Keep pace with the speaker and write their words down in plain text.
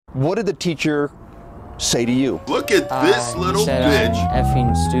What did the teacher say to you? Look at this little bitch.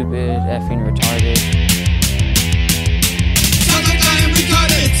 Effing stupid, effing retarded. Sounds like I am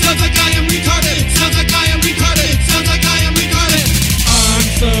retarded. Sounds like I am retarded. Sounds like I am retarded. Sounds like I am retarded. I'm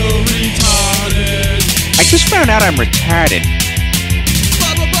so retarded. I just found out I'm retarded.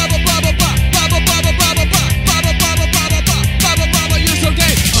 Baba baba baba baba baba baba baba baba baba baba baba. You're so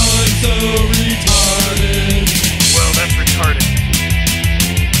gay. I'm so retarded. Well, that's retarded.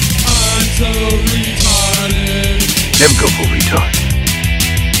 I'm so retarded. Them go for retard.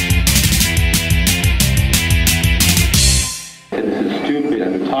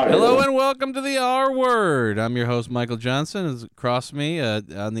 Hello and welcome to the R Word. I'm your host, Michael Johnson. Is across me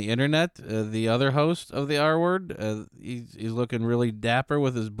on the internet, the other host of the R Word. He's looking really dapper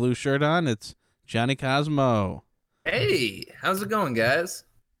with his blue shirt on. It's Johnny Cosmo. Hey, how's it going, guys?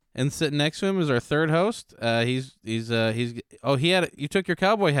 And sitting next to him is our third host. You took your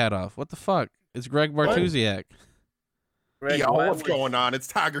cowboy hat off. What the fuck? It's Greg Bartusiak. Yo, what's going on? It's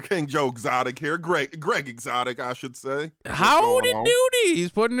Tiger King Joe Exotic here. Greg Exotic, I should say. Howdy doody. He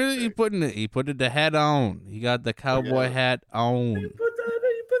put the hat on. He got the cowboy hat on.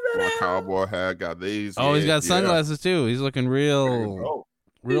 My cowboy hat got these. Oh, he's got sunglasses too. He's looking real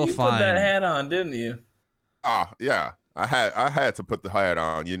You fine. put that hat on, didn't you? Yeah. I had to put the hat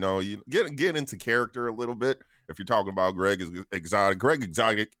on. You know, you get into character a little bit. If you're talking about Greg Exotic, Greg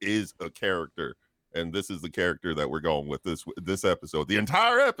Exotic is a character. And this is the character that we're going with this episode. The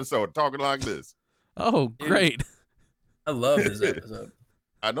entire episode talking like this. Oh, great. I love this episode.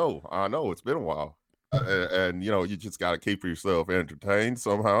 I know. It's been a while. And you know, you just got to keep yourself entertained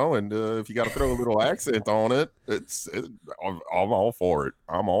somehow. And if you got to throw a little accent on it, I'm all for it.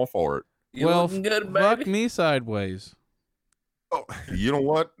 I'm all for it. You Well, looking good, fuck baby? me sideways. Oh, you know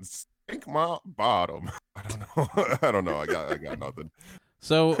what? Stink my bottom. I don't know. I got nothing.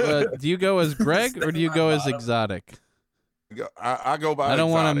 So, do you go as Greg or do you go as Exotic? I go by. I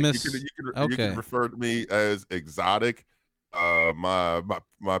don't want to Exotic. miss. You can refer to me as Exotic.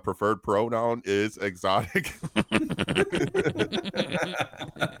 My preferred pronoun is exotic.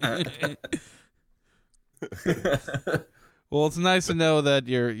 Well, it's nice to know that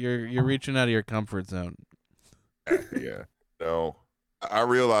you're reaching out of your comfort zone. Yeah. No, I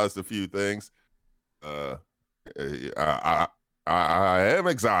realized a few things. I am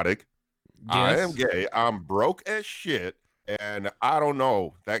exotic. Yes. I am gay. I'm broke as shit. And I don't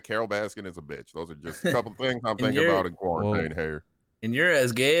know. That Carol Baskin is a bitch. Those are just a couple things I'm thinking about in quarantine here. And you're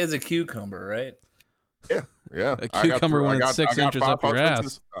as gay as a cucumber, right? Yeah. A cucumber when it's 6 inches up your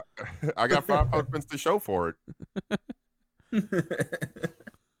ass. I got 5 husbands to show for it.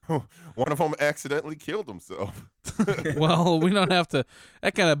 One of them accidentally killed himself. Well, we don't have to.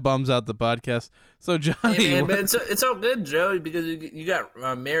 That kind of bums out the podcast. So, Johnny, Hey, man, but it's all good, Joe, because you got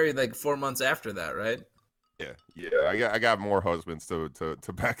married like 4 months after that, right? Yeah. I got more husbands to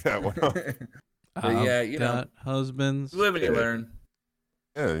back that one up. But yeah, you know, husbands. live and you learn.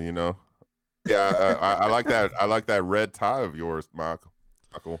 Yeah, you know. Yeah, I like that. I like that red tie of yours, Michael.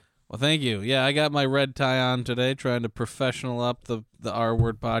 Well, thank you. Yeah, I got my red tie on today, trying to professional up the R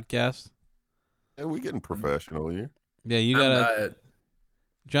Word podcast. Yeah, we getting professional here. Yeah, you got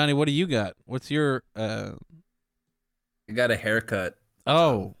Johnny, what do you got? What's your You got a haircut.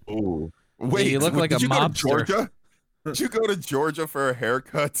 Oh. Ooh. Wait, you look like a mobster. Go to Georgia? Did you go to Georgia for a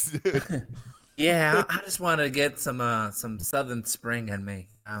haircut? Yeah, I just wanted to get some Southern Spring in me.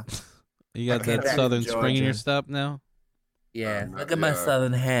 You got that Back Southern in Spring in your Georgia. step now? Yeah, look at my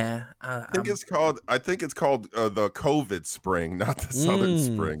Southern hair. I think it's called the COVID spring, not the Southern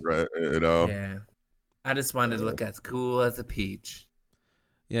spring, right? You know. Yeah, I just wanted to look as cool as a peach.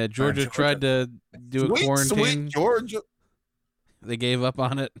 Yeah, Georgia tried to do a quarantine. Sweet Georgia. They gave up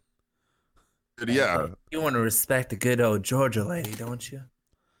on it. Yeah. You want to respect a good old Georgia lady, don't you?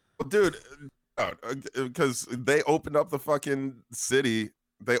 Well, dude, because they opened up the fucking city.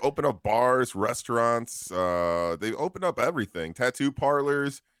 They opened up bars, restaurants. They opened up everything. Tattoo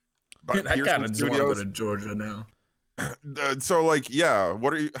parlors. I kind of want to go to Georgia now. So, like, yeah.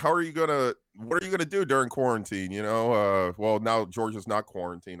 What are you gonna do during quarantine? You know, well, now Georgia's not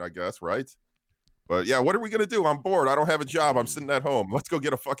quarantined, I guess, right? But yeah, what are we gonna do? I'm bored. I don't have a job. I'm sitting at home. Let's go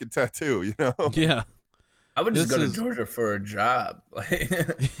get a fucking tattoo. You know? Yeah. I would just go to Georgia for a job.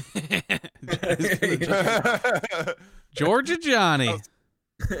 Georgia Johnny.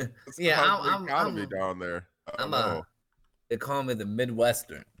 Yeah, I'm down there. They call me the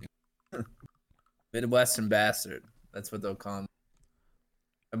Midwestern bastard. That's what they'll call me.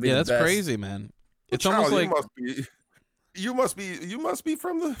 Yeah, that's crazy, man. It's almost like You must be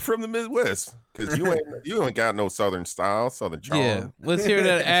from the Midwest, because you ain't got no Southern style, Southern charm. Yeah, let's hear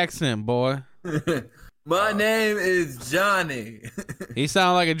that accent, boy. My name is Johnny. He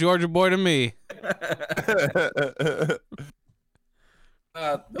sounded like a Georgia boy to me.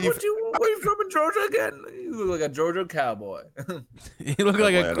 Where you from in Georgia again? You look like a Georgia cowboy. He looked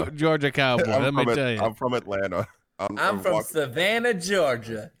like Atlanta. a Georgia cowboy. Let me tell you. I'm from Atlanta. I'm from Savannah,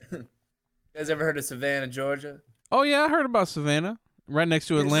 Georgia. You guys ever heard of Savannah, Georgia? Oh yeah, I heard about Savannah, right next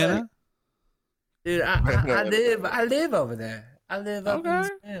to Atlanta. Dude, I live over there. I live up in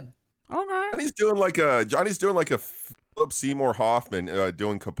Savannah. Okay. Johnny's doing like a Philip Seymour Hoffman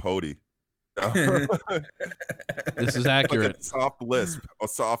doing Capote. This is accurate. Like a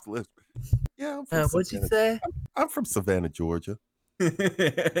soft lisp. Yeah, I'm from What'd you Savannah. say? I'm from Savannah, Georgia.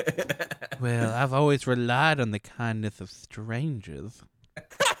 Well, I've always relied on the kindness of strangers.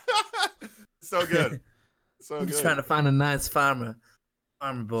 So good. I'm just trying to find a nice farmer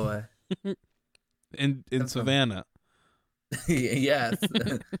boy. In Savannah. Yes.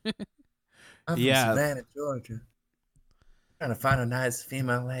 I'm from Savannah, Georgia. Trying to find a nice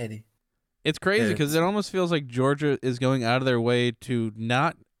female lady. It's crazy because it almost feels like Georgia is going out of their way to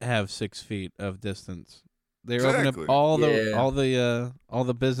not have 6 feet of distance. They're opening up all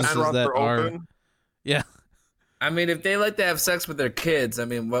the businesses that are open. Yeah. I mean, if they like to have sex with their kids, I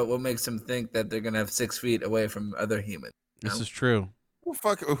mean, what makes them think that they're gonna have 6 feet away from other humans? This is true. Well,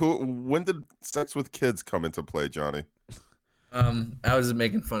 fuck. When did sex with kids come into play, Johnny? I was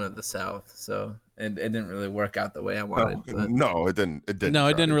making fun of the South, so it didn't really work out the way I wanted. No, it didn't. It didn't. No,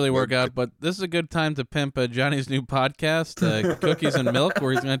 it didn't really work out. But this is a good time to pimp Johnny's new podcast, Cookies and Milk,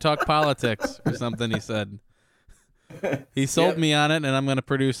 where he's going to talk politics or something. He said he sold me on it, and I'm going to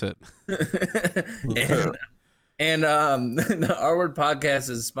produce it. and the R Word podcast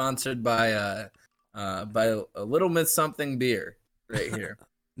is sponsored by a Little Miss Something beer right here.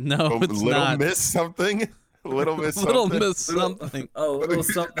 No, it's Little not. Miss Something. Little Miss Something. Little Miss Something. Little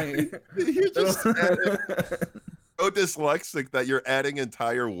something. You just added, so dyslexic that you're adding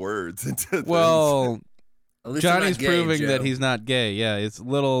entire words into things. Well, Johnny's gay, proving Joe. that he's not gay. Yeah, it's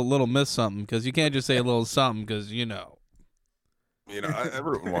little Miss Something because you can't just say a little something because you know.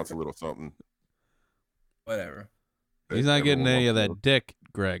 Everyone wants a little something. Whatever. He's not getting any of that dick,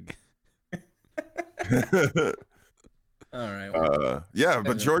 Greg. All right.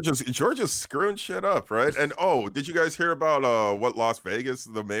 But Georgia's screwing shit up, right? And did you guys hear about what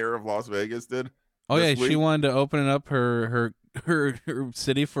the mayor of Las Vegas did? Oh yeah, this week? she wanted to open up her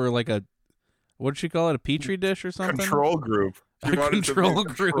city for like a, what'd she call it, a petri dish or something? Control group. She wanted to be a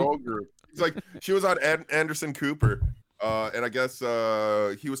control group. It's like she was on Anderson Cooper, and I guess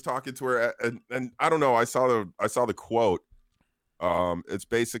he was talking to her, and I don't know. I saw the quote. It's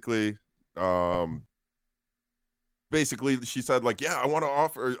basically she said, like, yeah, I want to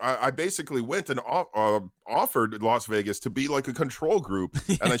offer. I basically went and offered Las Vegas to be like a control group,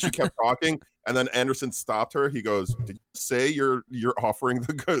 and then she kept talking, and then Anderson stopped her. He goes, "Did you say you're offering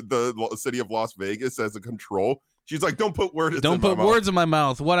the city of Las Vegas as a control?" She's like, "Don't put words in my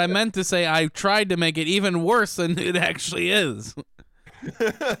mouth. What I meant to say, I tried to make it even worse than it actually is."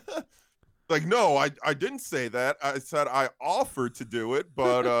 Like, no, I didn't say that. I said I offered to do it,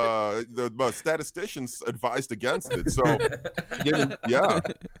 but the statisticians advised against it. So, yeah,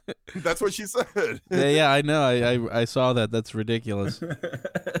 that's what she said. Yeah, I know. I saw that. That's ridiculous.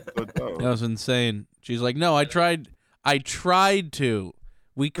 That was insane. She's like, no, I tried to.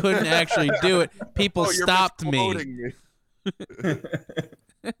 We couldn't actually do it. People stopped me.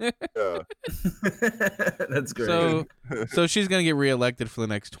 Yeah. That's great. So she's gonna get reelected for the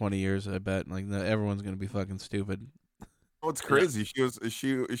next 20 years. I bet. Like everyone's gonna be fucking stupid. Oh, it's crazy. She was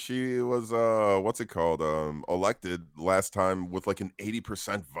what's it called? Elected last time with like an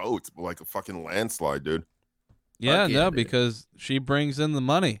 80% vote, like a fucking landslide, dude. Yeah, no, because she brings in the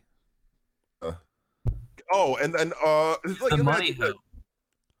money. And then like The money hoe.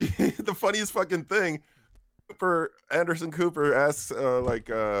 the funniest fucking thing. Anderson Cooper asks,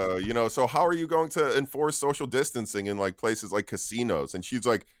 so how are you going to enforce social distancing in like places like casinos? And she's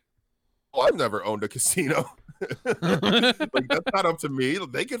like, "Oh, I've never owned a casino. Like that's not up to me.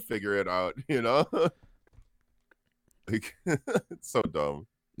 They could figure it out, you know." Like, it's so dumb.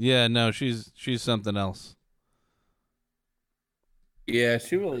 Yeah, no, she's something else. Yeah,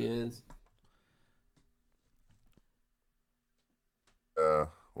 she really is.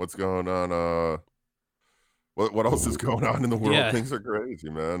 What's going on? What else is going on in the world? Yeah. Things are crazy,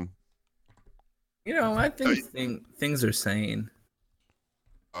 man. I think things are sane.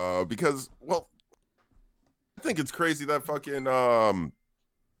 Because, well, I think it's crazy that fucking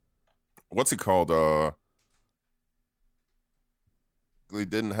what's it called? basically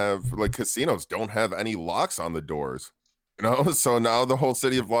didn't have, like, casinos don't have any locks on the doors, you know. So now the whole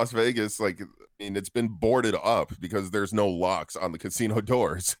city of Las Vegas, like, I mean, it's been boarded up because there's no locks on the casino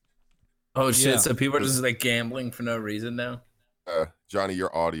doors. Oh shit! Yeah. So people are just like gambling for no reason now. Johnny,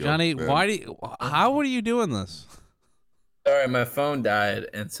 your audio. Johnny, man. how are you doing this? Sorry, my phone died,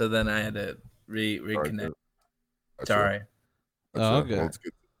 and so then I had to reconnect. Sorry. Oh, okay. Well, it's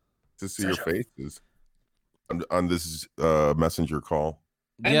good to see your faces on this messenger call.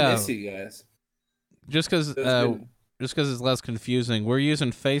 I Yeah. miss you guys. Just because it's less confusing, we're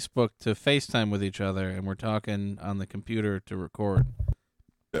using Facebook to FaceTime with each other, and we're talking on the computer to record.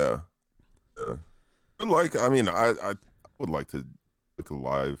 Yeah. But like, I mean, I would like to like a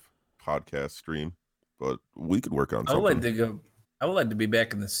live podcast stream, but we could work on something. I would like to be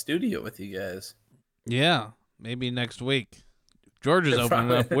back in the studio with you guys. Yeah, maybe next week. George is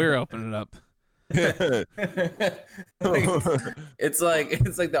opening up. We're opening up. It's like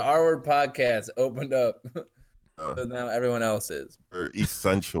the R Word podcast opened up. So now everyone else is. We're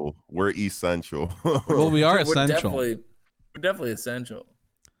essential. Well, we are We're essential. we're definitely essential.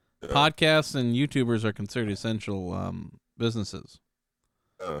 Podcasts and YouTubers are considered essential businesses.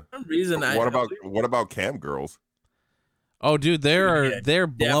 For some reason, what about cam girls? Oh, dude, they're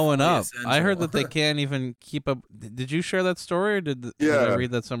blowing up. essential. I heard that they can't even keep up. Did you share that story, or did I read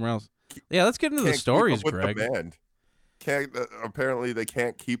that somewhere else? Yeah, let's get into the Can't keep stories, up with Greg. Demand. Apparently they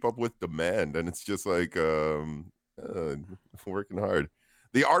can't keep up with demand, and it's just like working hard.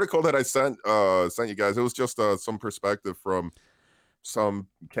 The article that I sent you guys, it was just some perspective from some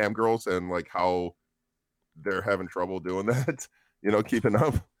cam girls and like how they're having trouble doing that, you know, keeping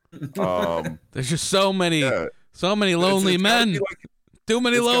up. There's just so many lonely men. Too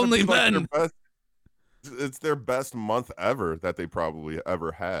many lonely men. It's their best month ever that they probably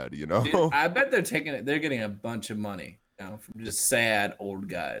ever had, you know. Dude, I bet they're getting a bunch of money now from just sad old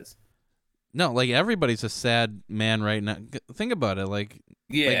guys. No, like everybody's a sad man right now. Think about it. Like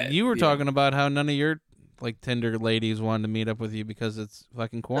you were talking about how none of your like Tinder ladies wanted to meet up with you because it's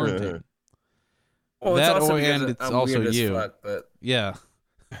fucking quarantine. Well, that it's also and it's also weird as you. fuck, but Yeah.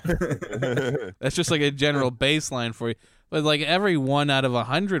 That's just like a general baseline for you. But like every 1 out of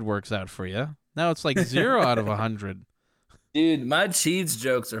 100 works out for you. Now it's like 0 out of 100. dude, my cheese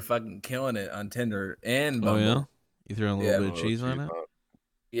jokes are fucking killing it on Tinder and Bumble. Oh yeah, you threw a little bit of cheese on it.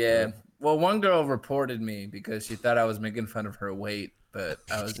 Yeah. Well, one girl reported me because she thought I was making fun of her weight, but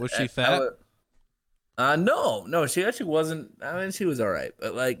I was. Was she fat? No, she actually wasn't. I mean, she was all right,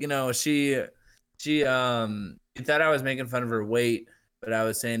 but like, you know, she thought I was making fun of her weight, but I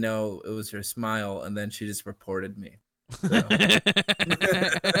was saying no, it was her smile, and then she just reported me. So.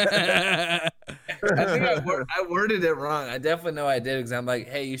 I think I worded it wrong. I definitely know I did because I'm like,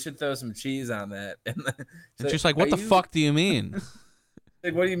 hey, you should throw some cheese on that. And she's like, what the fuck do you mean?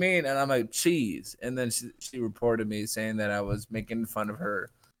 Like, what do you mean? And I'm like, cheese. And then she reported me saying that I was making fun of her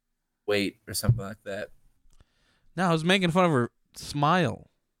weight or something like that. No, I was making fun of her smile.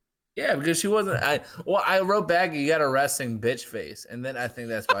 Yeah, because she wasn't. I wrote back, you got a resting bitch face, and then I think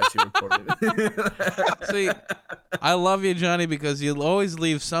that's why she reported it. See, I love you, Johnny, because you'll always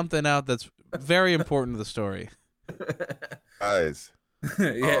leave something out that's very important to the story. Guys.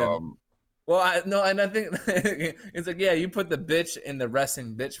 Yeah. Well, and I think it's like, yeah, you put the bitch in the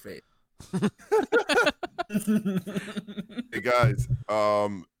resting bitch face. Hey guys,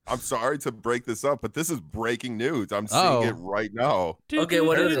 I'm sorry to break this up, but this is breaking news. I'm seeing it right now. Okay,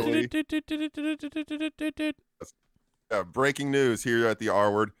 what is it? Yeah, breaking news here at the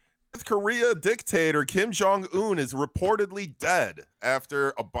R Word. North Korea dictator Kim Jong-Un is reportedly dead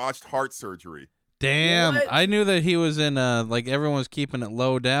after a botched heart surgery. Damn, What? I knew that he was in like everyone was keeping it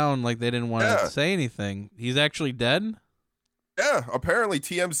low down, like they didn't want to say anything. He's actually dead? Yeah, apparently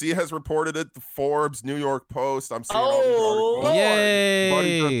TMZ has reported it, the Forbes, New York Post. I'm seeing all Oh, these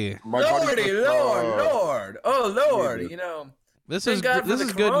articles. Yay! Lord. Oh, Lord. You know, This thank is God for this the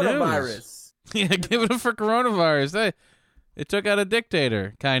is good news. coronavirus. Yeah, give it up for coronavirus. Hey, it took out a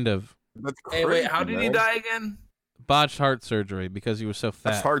dictator, kind of. That's Hey, crazy, wait, how did he man. die again? Botched heart surgery because he was so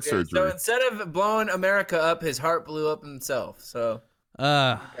fat. That's heart Okay, so surgery. instead of blowing America up, his heart blew up himself. So,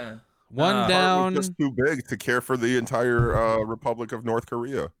 okay. One Heart was down, Just too big to care for the entire Republic of North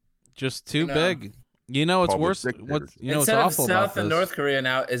Korea. just too No. big. You know what's Public worse? What dictators. you know what's Instead of awful about South and this? North Korea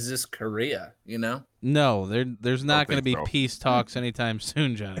now is just Korea, you know? No, there's not going to be think so. peace talks anytime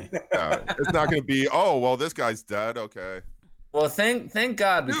soon, Johnny. It's not going to be, oh, well, this guy's dead. Okay. Well, thank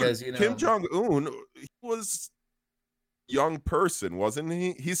God, Dude, because, you know. Kim Jong-un, he was a young person, wasn't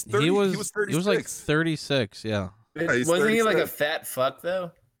he? He's 30, he was 36. he was like 36. Yeah, Yeah, he's Wasn't he like a 36. fat fuck,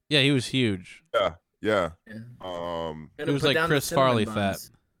 though? yeah, he was huge. Yeah. Yeah. Yeah. He Gonna was put like down the Chris cinnamon Farley buns.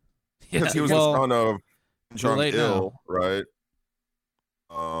 fat. Because he was well, the son of too late Jong-Il, now. right?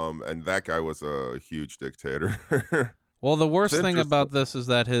 And that guy was a huge dictator. Well, the worst It's thing interesting. about this is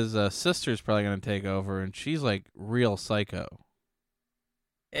that his sister's probably going to take over, and she's like real psycho.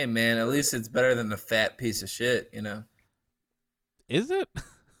 Hey man, at least it's better than the fat piece of shit, you know. Is it?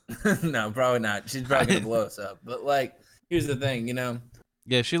 No, probably not. She's probably gonna blow us up. But like, here's the thing, you know.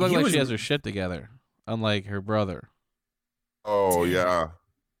 Yeah, she looked He like was- she has her shit together, unlike her brother. Oh Damn. yeah.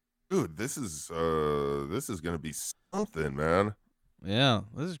 Dude, this is gonna be something, man. Yeah,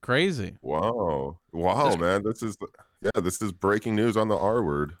 this is crazy. Wow. This- Man. This is breaking news on the R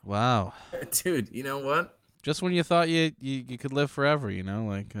word. Wow. Dude, you know what? Just when you thought you could live forever, you know,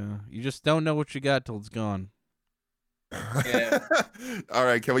 like you just don't know what you got till it's gone. Yeah. All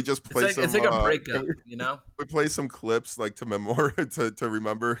right, can we just play It's like a breakup, can you know? we play some clips like to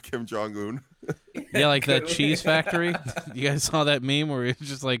remember Kim Jong-Un? Yeah, like that Could we? cheese factory. You guys saw that meme where he's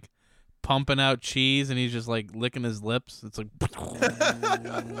just like pumping out cheese and he's just like licking his lips. It's like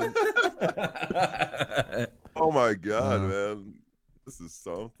Oh my god, man. This is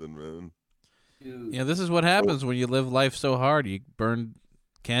something, man. Dude. yeah, this is what happens when you live life so hard. You burn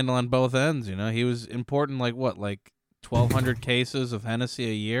candle on both ends, you know. He was importing like 1,200 cases of Hennessy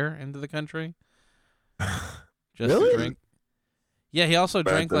a year into the country. Just Really? to drink. Yeah, he also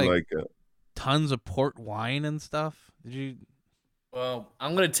Back drank then, like tons of port wine and stuff. Did you? Well,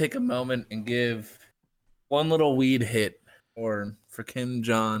 I'm gonna take a moment and give one little weed hit for Kim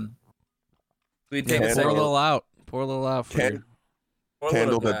Jong. We take a Candle. Pour a second. little out. Pour a little out for Can- you. Poor little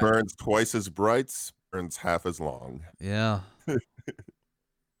candle that guy. burns twice as bright, burns half as long. Yeah. Yeah,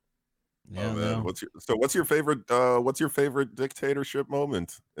 Oh man, no. what's your favorite dictatorship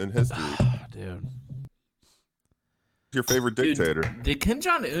moment in history? Dude. What's your favorite Dude, dictator? Did Kim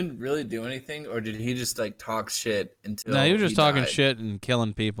Jong Un really do anything, or did he just like talk shit until? No, he was just talking died? shit and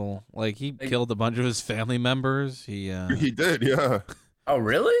killing people. Like he Like- killed a bunch of his family members. He He did, yeah. Oh,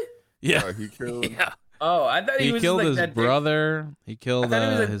 really? yeah. He killed. Yeah. Oh, I thought he, He was killed just, like, his that brother. He killed thought he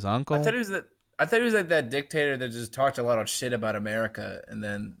was like- his uncle. I thought he was that. I thought he was like that dictator that just talked a lot of shit about America, and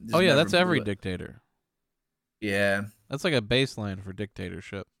then. just Oh yeah, never that's every blew it. dictator. Yeah, That's like a baseline for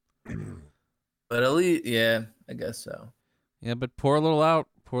dictatorship. but at least, yeah, I guess so. Yeah, but pour a little out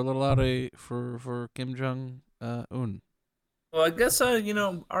for Kim Jong Un. Well, I guess you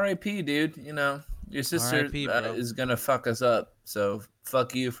know, R.I.P. dude. You know, your sister R.I.P., bro. is gonna fuck us up, so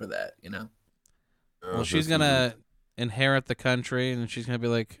fuck you for that. You know. Well, she's gonna inherit the country, and she's gonna be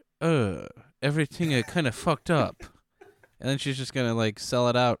like, everything kind of fucked up, and then she's just gonna like sell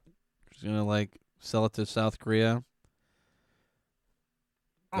it out. She's gonna like sell it to South Korea.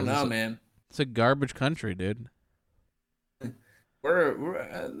 I don't know, man. It's a garbage country, dude.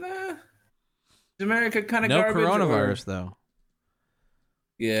 We're is America kind of No garbage. coronavirus or- though.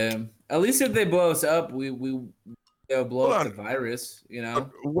 Yeah, at least if they blow us up, they'll blow Hold up on. the virus. You know.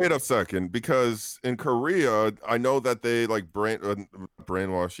 Wait a second, because in Korea, I know that they like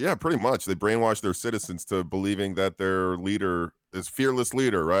brainwash. Yeah, pretty much. They brainwash their citizens to believing that their leader is fearless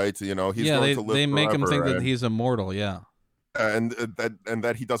leader, right? You know, he's yeah, going to live they make him forever, think that and- he's immortal. Yeah. and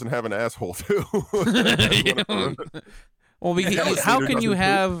that he doesn't have an asshole too. Well, Yeah, how Cedar can you doesn't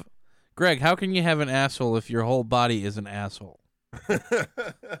have, Greg? How can you have an asshole if your whole body is an asshole?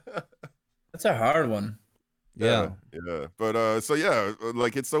 That's a hard one. Yeah. yeah. But so yeah,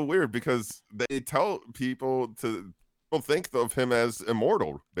 like it's so weird because they tell people think of him as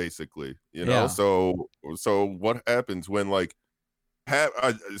immortal, basically. You know, Yeah. so what happens when like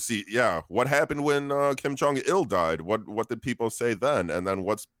what happened when Kim Jong-il died? What did people say then? And then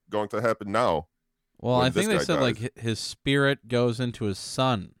what's going to happen now? Well, when I this think they guy said dies? like his spirit goes into his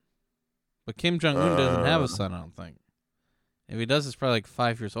son, but Kim Jong Un doesn't have a son. I don't think. If he does, it's probably like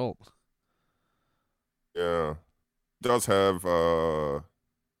 5 years old. Yeah. Does have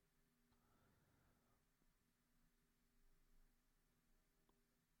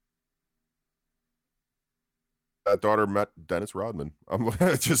that daughter met Dennis Rodman.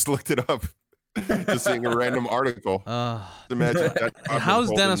 I just looked it up. Just seeing a random article. Imagine that. How's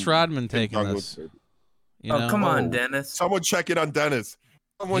Dennis Rodman taking this? You know? Oh, come on, Oh. Dennis. Someone check in on Dennis.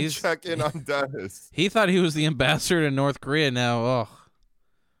 Someone He's- check in on Dennis. He thought he was the ambassador to North Korea. Now, oh,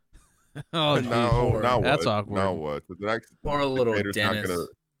 oh, geez. now That's what? awkward. Now what? The next Poor little dictator's not Dennis. gonna-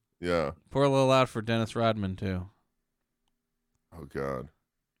 yeah. Pour a little out for Dennis Rodman too. Oh God.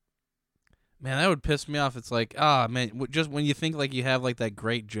 Man, that would piss me off. It's like, man, just when you think like you have like that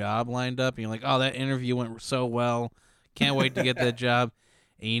great job lined up, and you're like, oh, that interview went so well, can't wait to get that job,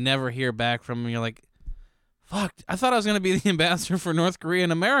 and you never hear back from him. You're like, fuck, I thought I was gonna be the ambassador for North Korea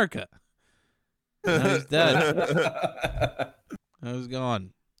in America. Now he's dead. Now he's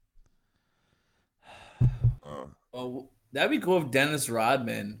gone. Well, that'd be cool if Dennis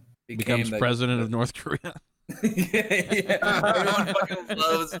Rodman Becomes like, president of North Korea. yeah. Everyone fucking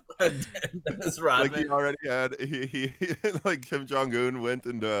loves Dennis Rodman. Like he already had, he like Kim Jong-Un went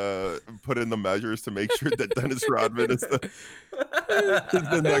and put in the measures to make sure that Dennis Rodman is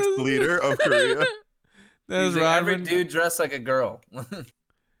the next leader of Korea. Dennis He's like, every Rodman. dude dressed like a girl.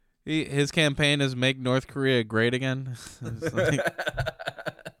 His campaign is make North Korea great again. It's like,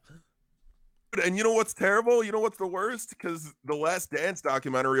 And you know what's terrible? You know what's the worst? Because the Last Dance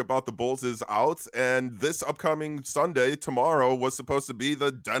documentary about the Bulls is out, and this upcoming Sunday, tomorrow, was supposed to be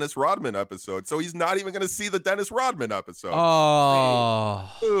the Dennis Rodman episode. So he's not even going to see the Dennis Rodman episode. oh,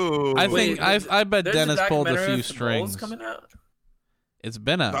 Ooh. I think I bet There's Dennis pulled a documentary few of the Bulls strings. coming out. It's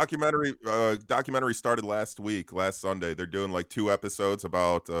been out. Documentary started last Sunday. They're doing like 2 episodes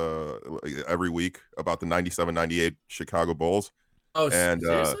about every week about the 97-98 Chicago Bulls. Oh, And,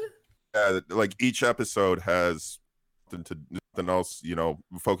 seriously? Like each episode has something else,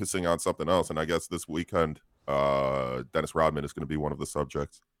 focusing on something else. And I guess this weekend, Dennis Rodman is going to be one of the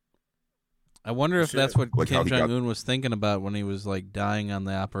subjects. I wonder if that's what Like how Kim he got- Jong-Un was thinking about when he was like dying on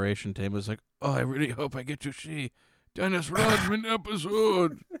the operation table. It's like, oh, I really hope I get to see Dennis Rodman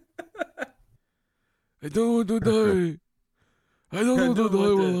episode. I don't want to die. I don't want to die.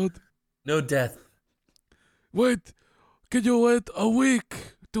 Willard. No death. Wait, can you wait a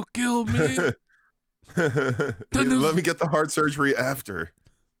week to kill me? Let me get the heart surgery after.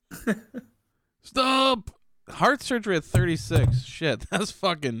 Stop! Heart surgery at 36. Shit, that's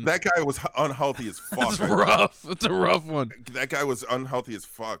fucking. That guy was unhealthy as fuck. That's rough. It's a rough one. That guy was unhealthy as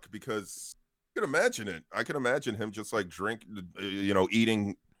fuck because I can imagine it. I can imagine him just like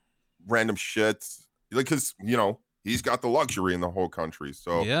eating random shit. Like, cause he's got the luxury in the whole country.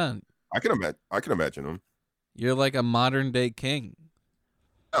 So Yeah, I can imagine him. you're like a modern day king.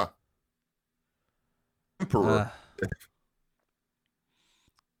 Yeah. Emperor.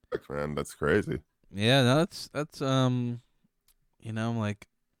 Man, that's crazy. Yeah, no, that's like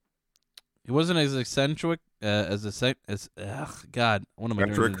he wasn't as eccentric as God, what am I doing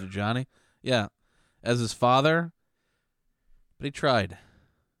Eccentric? to Johnny? Yeah, as his father, but he tried.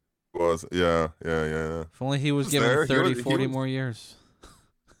 Was yeah. If only he was Was given there. 30, He 40 was- more years.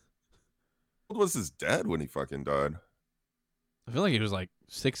 What was his dad when he fucking died? I feel like he was like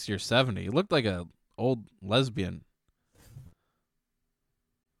 60 or 70. He looked like a old lesbian.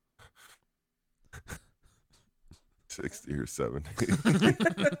 60 or 70.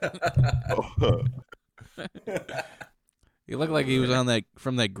 He looked like he was on that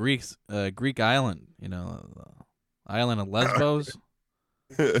from that Greek island, island of Lesbos.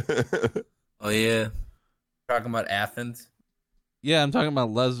 Oh yeah. Talking about Athens? Yeah, I'm talking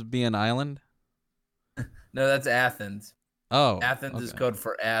about Lesbian Island. No, that's Athens. Oh, Athens is okay. code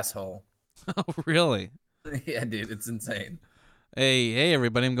for asshole. Oh, really? Yeah, dude, it's insane. Hey,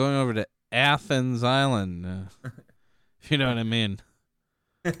 everybody! I'm going over to Athens Island. If you know what I mean.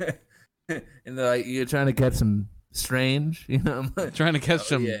 And they're like, you're trying to catch some strange, I'm like, Trying to catch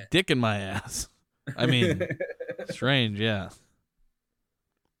some yeah. dick in my ass. I mean, strange, yeah.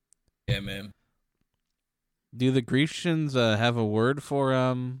 Yeah, man. Do the Grecians have a word for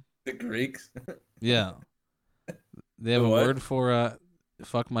The Greeks. Yeah, they have The a what? word for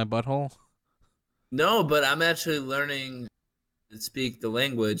fuck my butthole. No, but I'm actually learning to speak the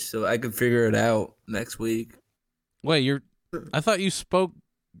language so I can figure it out next week. Wait, I thought you spoke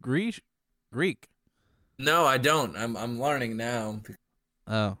Greek. No, I don't. I'm learning now.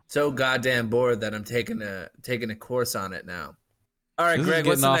 Oh, So goddamn bored that I'm taking a course on it now. All right, this Greg, is what's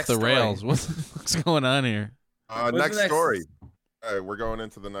getting the off next the story? rails. What's going on here? What's Next the next- story. All right, we're going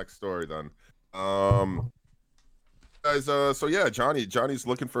into the next story then. Guys, so yeah, Johnny's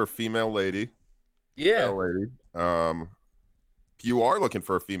looking for a female lady. Yeah. Female lady. If you are looking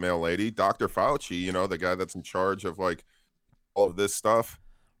for a female lady, Dr. Fauci, the guy that's in charge of like all of this stuff.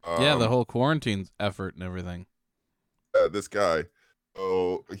 Yeah, the whole quarantine effort and everything. This guy.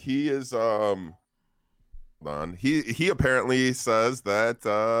 So he is hold on. He apparently says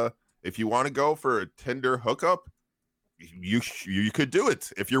that if you want to go for a Tinder hookup, you could do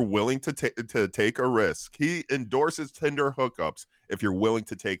it if you're willing to take a risk. He endorses Tinder hookups if you're willing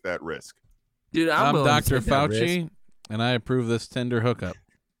to take that risk. Dude, I'm willing to Dr. take that risk. Fauci, and I approve this Tinder hookup.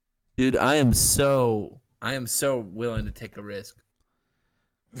 Dude, I am so willing to take a risk.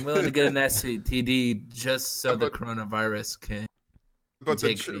 I'm willing to get an STD just so the coronavirus can But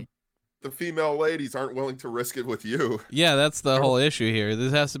take me. the female ladies aren't willing to risk it with you. Yeah, that's the whole issue here.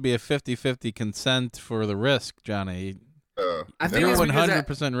 This has to be a 50-50 consent for the risk, Johnny. I think They're it's because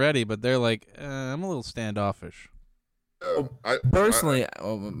 100% ready, but they're like, I'm a little standoffish. personally,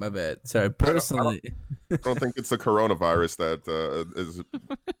 oh my bad. Sorry, personally, I don't think it's the coronavirus that is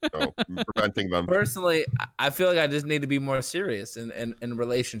preventing them. personally, I feel like I just need to be more serious in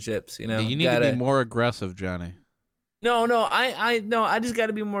relationships. You know, You need to be more aggressive, Johnny. No, I just got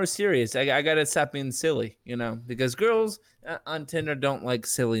to be more serious. I got to stop being silly, you know, because girls on Tinder don't like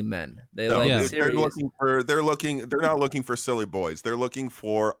silly men. They like Yeah. serious. They're not looking for silly boys. They're looking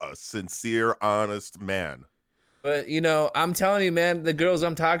for a sincere, honest man. But you know, I'm telling you, man, the girls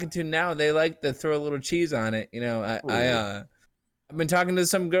I'm talking to now, they like to throw a little cheese on it. You know, I've been talking to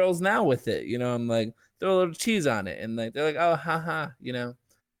some girls now with it. You know, I'm like, throw a little cheese on it, and like they're like, oh, haha, you know.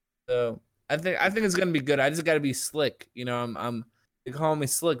 So I think it's gonna be good. I just got to be slick. You know, they call me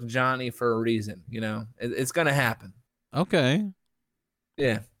Slick Johnny for a reason. You know, it's gonna happen. Okay.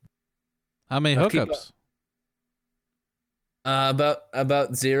 Yeah. How many I'll keep hookups?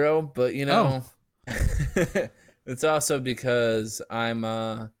 About 0, but you know, it's also because I'm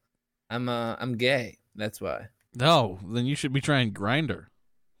gay. That's why. No, then you should be trying Grinder.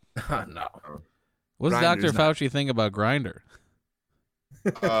 No. What does Grindr's Dr. not- Fauci think about Grinder?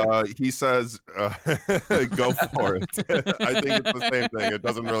 He says, go for it. I think it's the same thing. It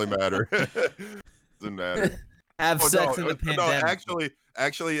doesn't really matter. Doesn't matter. Have sex in the pandemic.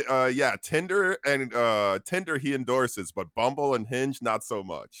 Actually, yeah, Tinder he endorses, but Bumble and Hinge not so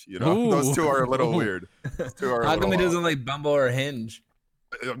much. You know, Ooh. those two are a little weird. Those two are a How come he little doesn't like Bumble or Hinge?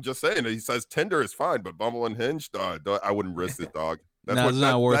 I'm just saying. He says Tinder is fine, but Bumble and Hinge, I wouldn't risk it, dog. That's No, it's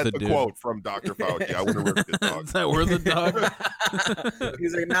not worth that's it, the dude. quote from Dr. Fauci. I wouldn't risk it, dog. Is that worth it, dog?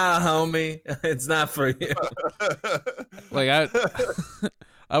 He's like, nah, homie, it's not for you. Like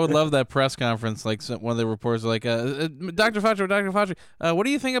I would love that press conference. Like one of the reporters, like, Dr. Fauci, what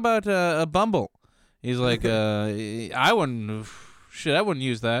do you think about Bumble? He's like, I wouldn't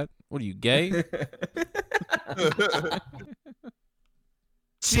use that. What are you, gay?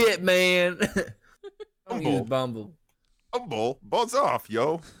 Shit, man. Don't use Bumble. Bumble. Buzz off,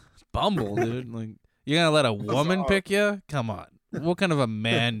 yo. Bumble, dude. Like, you're gonna let a woman pick you? Come on. What kind of a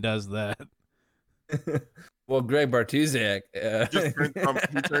man does that? Well, Greg Bartusiak.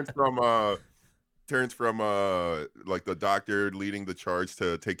 He turns from like the doctor leading the charge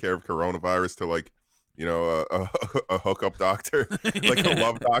to take care of coronavirus to like, you know, a hookup doctor, like a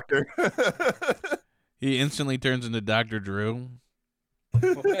love doctor. He instantly turns into Dr. Drew.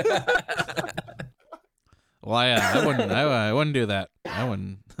 Well, I wouldn't do that. I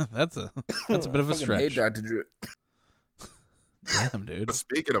wouldn't. That's a bit of a Hey, stretch. Dr. Drew. Damn, dude.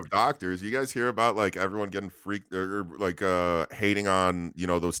 Speaking of doctors, you guys hear about like everyone getting freaked or like hating on, you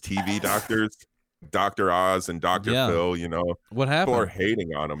know, those TV doctors, Dr. Oz and Dr. Phil, you know. What People are happened?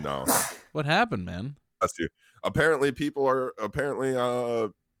 hating on them now. What happened, man? That's you. Apparently people are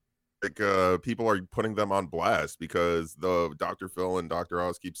people are putting them on blast because the Dr. Phil and Dr.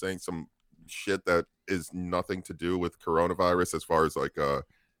 Oz keep saying some shit that is nothing to do with coronavirus as far as like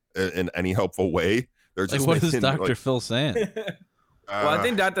in any helpful way. They're just Like, what is making, Dr. like, Phil saying? Well, I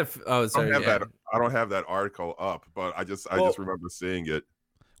think Dr. Oh, sorry. I don't have that article up, but I just remember seeing it.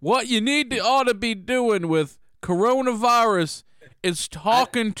 What you ought to be doing with coronavirus is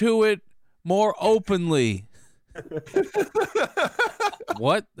talking to it more openly.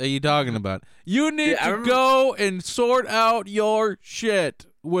 What are you talking about? You need to go and sort out your shit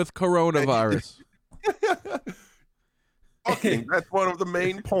with coronavirus. Talking, that's one of the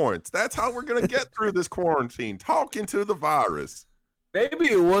main points. That's how we're gonna get through this quarantine. Talking to the virus.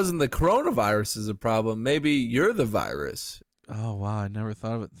 Maybe it wasn't the coronavirus is a problem. Maybe you're the virus. Oh, wow. I never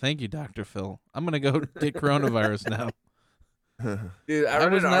thought of it. Thank you, Dr. Phil. I'm going to go get coronavirus now. Dude, I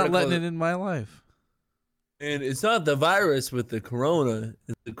was not letting it in my life. And it's not the virus with the corona.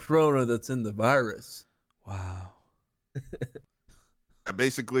 It's the corona that's in the virus. Wow.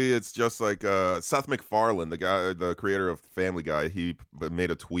 Basically, it's just like Seth MacFarlane, the creator of Family Guy. He made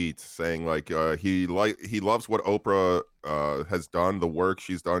a tweet saying like he loves what Oprah has done. The work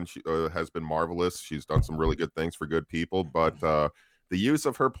she's done has been marvelous. She's done some really good things for good people, but the use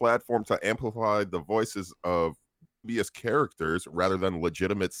of her platform to amplify the voices of dubious characters rather than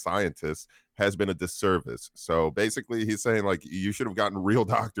legitimate scientists has been a disservice. So basically he's saying like you should have gotten real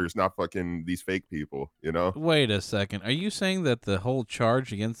doctors, not fucking these fake people, you know? Wait a second. Are you saying that the whole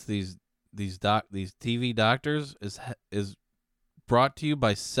charge against these TV doctors is brought to you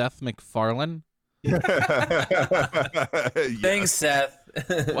by Seth MacFarlane? Thanks, Seth.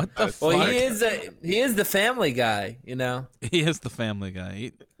 What the fuck? Well, he is the Family Guy, you know. He is the Family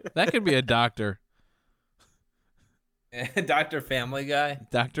Guy. That could be a doctor. Dr. Family Guy.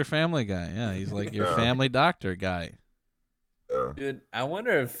 Dr. Family Guy. Yeah, he's like your family doctor guy. Dude, I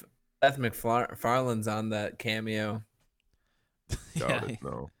wonder if Seth MacFarlane's on that cameo. Doubt it,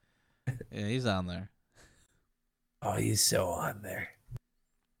 no. Yeah, he's on there. Oh, he's so on there.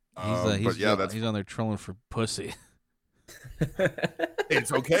 He's on there trolling for pussy.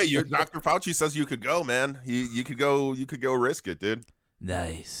 It's okay. Dr. Fauci says you could go, man. You could go risk it, dude.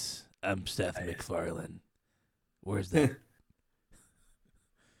 Nice. I'm Seth MacFarlane. Where's that?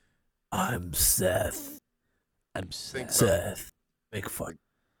 I'm Seth. Seth MacFarlane.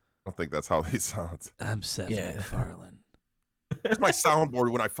 I don't think that's how he sounds. I'm Seth MacFarlane. Where's my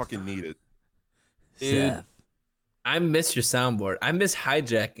soundboard when I fucking need it? Dude, Seth. I miss your soundboard. I miss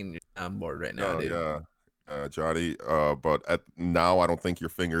hijacking your soundboard right now, dude. Yeah, Johnny. But now I don't think your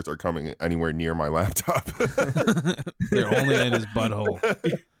fingers are coming anywhere near my laptop. They're only in his butthole.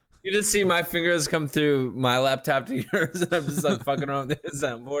 You just see my fingers come through my laptop to yours, and I'm just like fucking around with the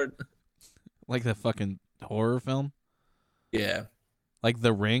soundboard. Like the fucking horror film? Yeah. Like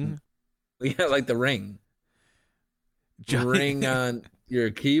The Ring? Yeah, like The Ring. Ring on your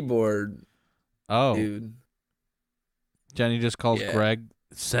keyboard. Oh. Dude. Johnny just calls Greg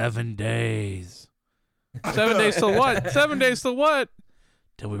 7 days. 7 days till what? 7 days till what?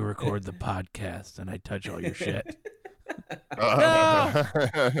 Till we record the podcast and I touch all your shit. No!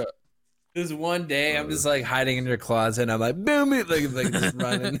 This one day, I'm just like hiding in your closet, and I'm like, boom it, like just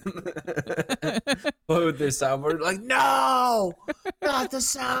running. With their soundboard, like, no, not the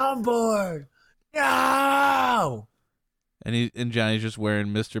soundboard, no. And Johnny's just wearing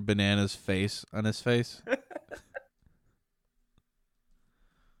Mr. Banana's face on his face.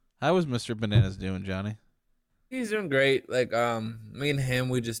 How was Mr. Bananas doing, Johnny? He's doing great. Like, me and him,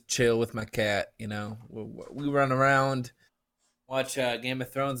 we just chill with my cat. You know, we run around, watch Game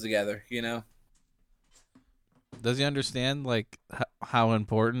of Thrones together. You know. Does he understand like how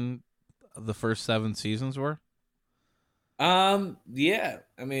important the first 7 seasons were? Yeah.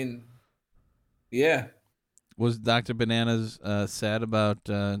 I mean, yeah. Was Dr. Bananas sad about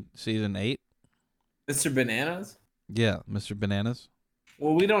season 8? Mr. Bananas? Yeah, Mr. Bananas.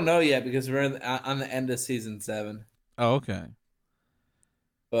 Well, we don't know yet because we're on the end of season 7. Oh, okay.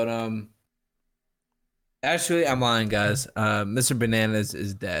 But actually, I'm lying, guys. Mr. Bananas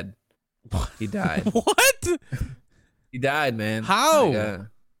is dead. He died. What? He died, man. How?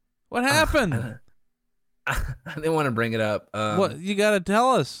 What happened? I didn't want to bring it up. What? You gotta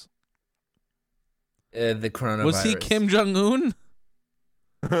tell us. The coronavirus. Was he Kim Jong-Un?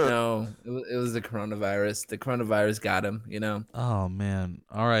 No, it was the coronavirus. The coronavirus got him, you know. Oh man!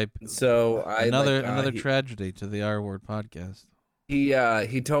 All right. So another tragedy to the R Word podcast.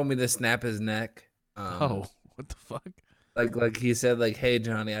 He told me to snap his neck. Oh, what the fuck? Like he said, like, hey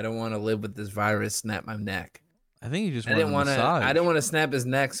Johnny, I don't want to live with this virus. Snap my neck. I think he just. I didn't want to snap his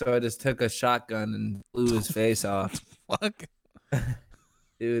neck, so I just took a shotgun and blew his face off. Fuck.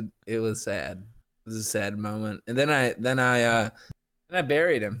 Dude, it was sad. It was a sad moment, and then I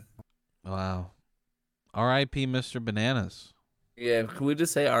buried him. Wow. R.I.P. Mr. Bananas. Yeah, can we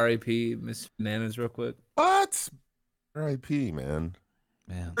just say R.I.P. Mr. Bananas real quick? What? R.I.P. Man.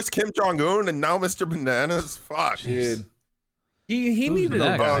 Man. There's Kim Jong-Un and now Mr. Bananas. Fuck, dude. He Who's needed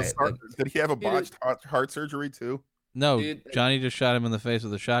a next? Did he have a botched heart surgery too? No, Dude. Johnny just shot him in the face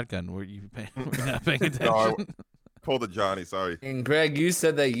with a shotgun. Were you not paying attention? No, pulled a Johnny. Sorry. And Greg, you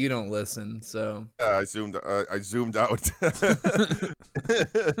said that you don't listen, so Yeah, I zoomed out.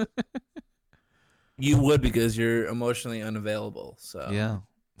 you would because you're emotionally unavailable. So Yeah.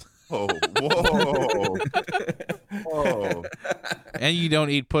 Oh, whoa, whoa. And you don't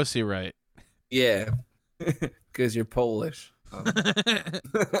eat pussy right. yeah, because you're Polish.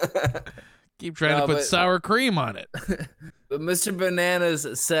 Keep trying to put sour cream on it. But Mr. Bananas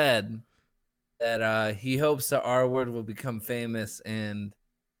said that he hopes the R word will become famous and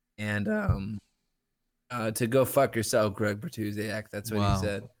to go fuck yourself, Greg Bertuziak. That's what he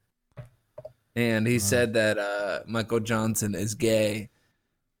said. And he said that Michael Johnson is gay,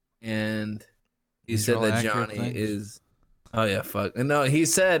 and he These are said all that accurate Johnny things. is. Oh yeah, fuck. No, he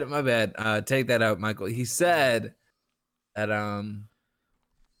said. My bad. Take that out, Michael. He said that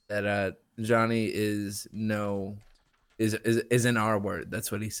Johnny is an R word.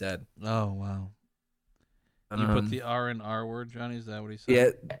 That's what he said. Oh, wow. You put the R in R word, Johnny? Is that what he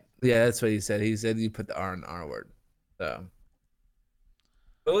said? Yeah, that's what he said. He said you put the R in R word. So,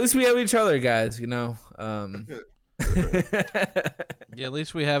 but at least we have each other, guys. You know. Yeah, at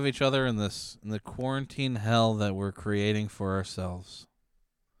least we have each other in the quarantine hell that we're creating for ourselves.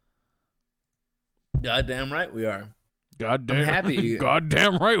 Goddamn right we are. Goddamn. I'm happy.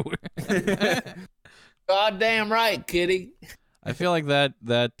 Goddamn right. Goddamn right, kitty. I feel like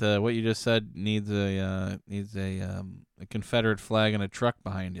that what you just said needs a Confederate flag and a truck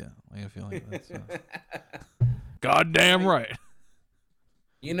behind you. Like, I feel like that's goddamn right.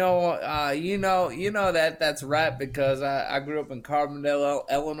 You know that's right because I grew up in Carbondale,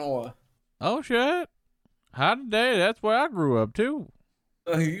 Illinois. Oh shit! How today? That's where I grew up too.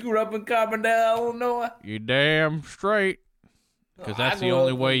 You grew up in Carbondale, Illinois? You damn straight. Because that's the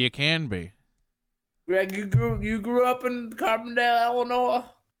only way you can be. Greg, you grew up in Carbondale, Illinois?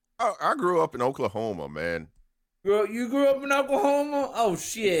 I grew up in Oklahoma, man. You grew up in Oklahoma? Oh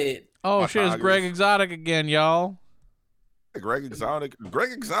shit! Oh shit! It's Greg Exotic again, y'all. Greg Exotic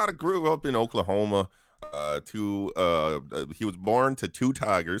grew up in Oklahoma. He was born to two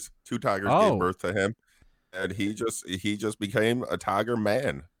tigers. Two tigers gave birth to him, and he just became a tiger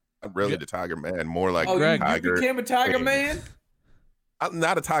man. Not really the tiger man, more like tiger. You became a tiger king. man? I'm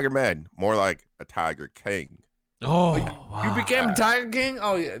not a tiger man, more like a tiger king. Oh, you became a tiger king?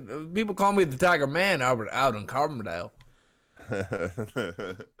 Oh yeah, people call me the tiger man out in Carbondale.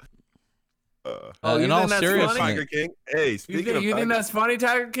 In all seriousness, Tiger King. Hey, speaking of you think that's funny,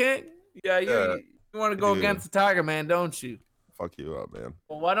 Tiger King? Yeah, you want to go against the Tiger Man, don't you? Fuck you up, man.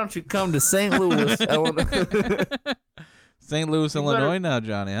 Well, why don't you come to St. Louis, Illinois? St. Louis, Illinois now,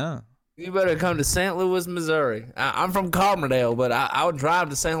 Johnny, huh? You better come to St. Louis, Missouri. I'm from Carbondale, but I would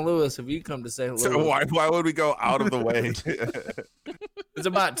drive to St. Louis if you come to St. Louis. So why would we go out of the way? It's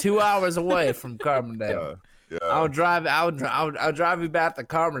about 2 hours away from Carbondale. Yeah. I'll drive you back to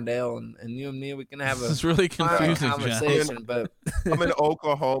Carbondale, and you and me, we can have This is really confusing, conversation. But I'm in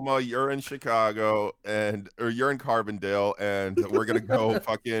Oklahoma, you're in Chicago, or you're in Carbondale, and we're gonna go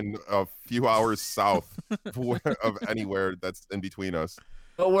fucking a few hours south of anywhere that's in between us.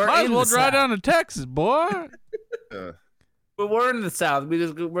 But we're might as well drive down to Texas, boy. Yeah. But we're in the South.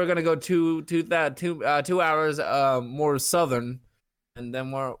 We're gonna go 2 hours more southern, and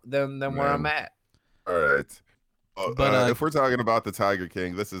then where I'm at. All right. But if we're talking about the Tiger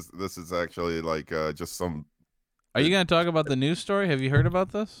King, this is actually like just some. Are you gonna talk about the news story? Have you heard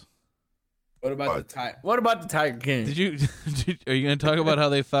about this? What about the Tiger King? Are you gonna talk about how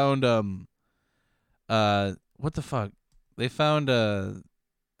they found what the fuck? They found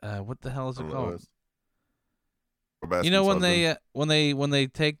what the hell is it called? You know when they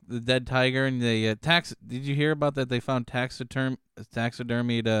take the dead tiger and they did you hear about that? They found taxidermied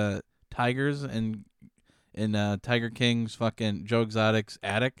tigers in Tiger King's fucking Joe Exotic's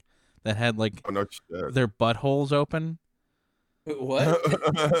attic that had like their buttholes open.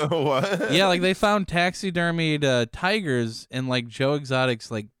 What? What? Yeah, like they found taxidermied tigers in like Joe Exotic's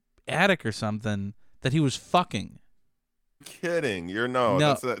like attic or something that he was fucking. Kidding?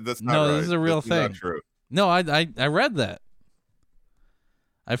 That's not no, right. This is a real thing. Not true. No, I read that.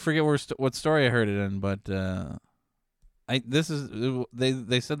 I forget what story I heard it in, but they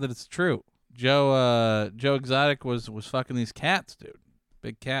said that it's true. Joe Exotic was fucking these cats, dude.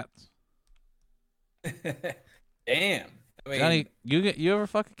 Big cats. Damn. I mean, Johnny, you ever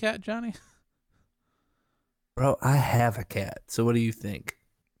fuck a cat, Johnny? Bro, I have a cat. So what do you think?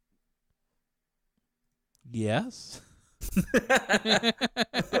 Yes.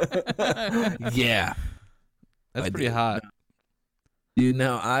 Yeah. That's pretty hot. You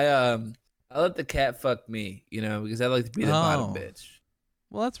know, I let the cat fuck me, because I like to be the bottom bitch.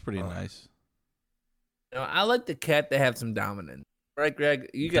 Well, that's pretty nice. I like the cat to have some dominance. Right, Greg?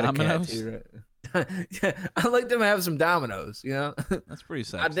 You got dominoes? A cat too, right? Yeah, I like them to have some dominoes, That's pretty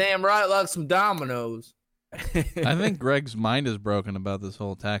sexy. I damn right like some dominoes. I think Greg's mind is broken about this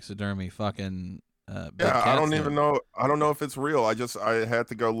whole taxidermy fucking big I don't cats even know. I don't know if it's real. I had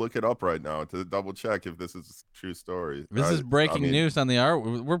to go look it up right now to double check if this is a true story. This is breaking news on the R.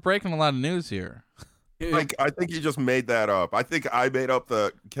 We're breaking a lot of news here. Like, I think you just made that up. I think I made up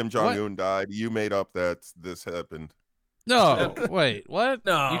that Kim Jong-Un died. You made up that this happened. No, wait, what?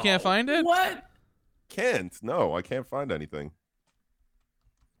 No. You can't find it? What? Can't. No, I can't find anything.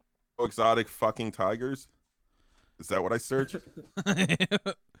 Exotic fucking tigers? Is that what I searched? I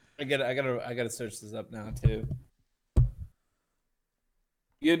gotta search this up now too.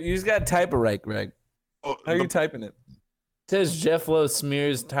 You just gotta type it right, Greg. How are you typing it? It says Jeff Lowe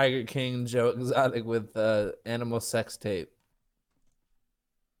smears Tiger King Joe Exotic with animal sex tape.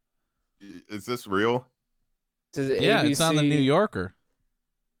 Is this real? It says Yeah, ABC, it's on the New Yorker.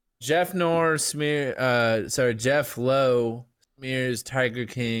 Jeff Lowe smears Tiger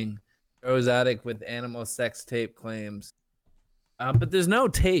King Joe Exotic with animal sex tape claims. But there's no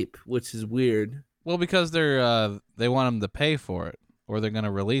tape, which is weird. Well, because they want him to pay for it, or they're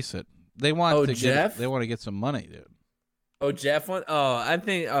gonna release it. They want they want to get some money, dude. Oh, Jeff wants. Oh, I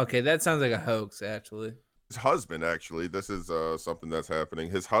think okay. That sounds like a hoax, actually. his husband, actually, this is something that's happening.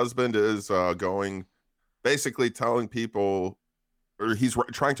 His husband is going, basically telling people, or he's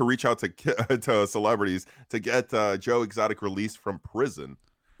trying to reach out to celebrities to get Joe Exotic released from prison.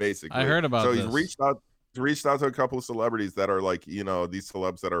 Basically, I heard about so this. He's reached out to a couple of celebrities that are like, you know, these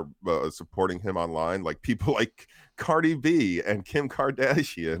celebs that are supporting him online, like people like Cardi B and Kim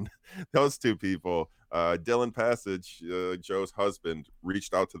Kardashian. Those two people. Dylan Passage, Joe's husband,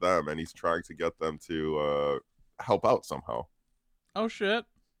 reached out to them, and he's trying to get them to help out somehow. Oh shit.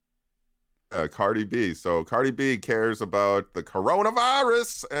 Cardi B. So Cardi B cares about the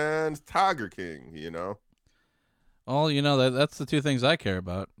coronavirus and Tiger King, you know? Well, you know, that's the two things I care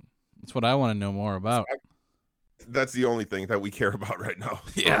about. That's what I want to know more about. That's the only thing that we care about right now.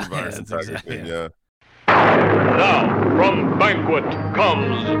 Yeah, Coronavirus and Tiger exactly, King, yeah. Now, from Banquet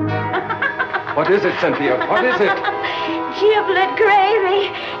comes... What is it, Cynthia? What is it? Giblet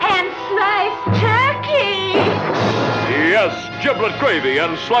gravy and sliced turkey. Yes, giblet gravy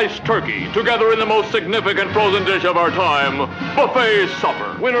and sliced turkey, together in the most significant frozen dish of our time, buffet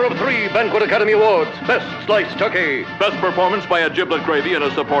supper. Winner of 3 Banquet Academy Awards. Best sliced turkey. Best performance by a giblet gravy in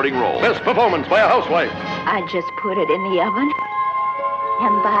a supporting role. Best performance by a housewife. I just put it in the oven,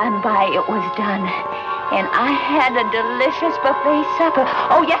 and by it was done. And I had a delicious buffet supper.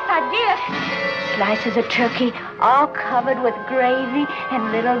 Oh, yes, I did. Slices of turkey, all covered with gravy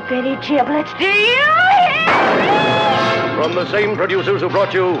and little bitty giblets. Do you hear me? From the same producers who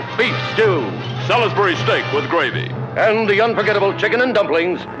brought you beef stew, Salisbury steak with gravy, and the unforgettable chicken and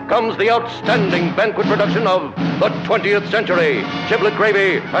dumplings, comes the outstanding banquet production of the 20th century, giblet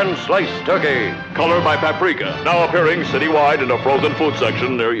gravy and sliced turkey. Color by Paprika, now appearing citywide in a frozen food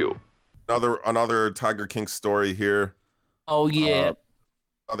section near you. Another Tiger King story here. Oh yeah.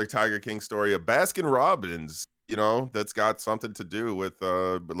 Other Tiger King story, a Baskin Robbins, you know, that's got something to do with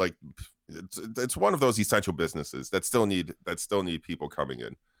like it's one of those essential businesses that still need people coming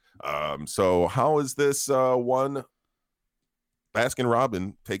in. So how is this one Baskin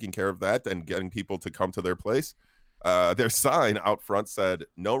Robbins taking care of that and getting people to come to their place? Their sign out front said,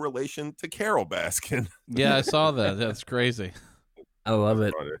 "No relation to Carol Baskin." Yeah, I saw that. That's crazy. I love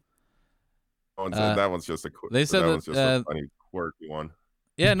it. That one's just a they said that was just a funny quirky one.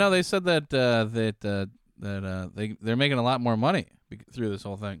 Yeah, no, they said that they're making a lot more money through this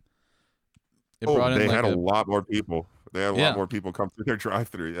whole thing. They had a lot more people. They had a lot more people come through their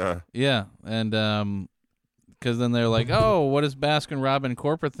drive-through. Yeah. Yeah, and because then they're like, "Oh, what is Baskin Robbins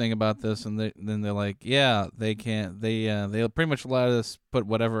corporate thing about this?" And then they're like, "Yeah, they can't. They'll pretty much let us put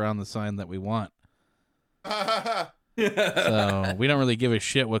whatever on the sign that we want. So we don't really give a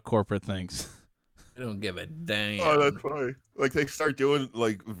shit what corporate thinks." I don't give a damn. Oh, that's funny. Like they start doing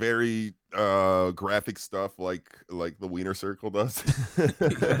like very graphic stuff, like the Wiener Circle does.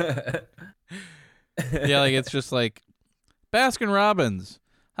 Yeah, like it's just like Baskin Robbins.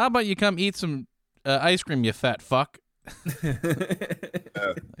 How about you come eat some ice cream, you fat fuck?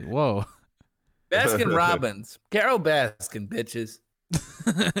 Like, whoa. Baskin Robbins, Carol Baskin, bitches.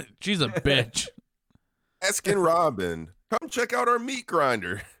 She's a bitch. Baskin Robbins, come check out our meat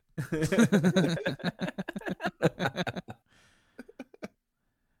grinder.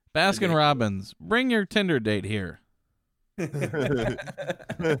 Baskin Robbins, bring your Tinder date here. If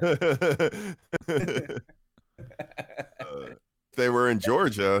they were in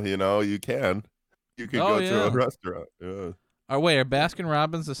Georgia, you know, you could go to a restaurant. Yeah. Are Baskin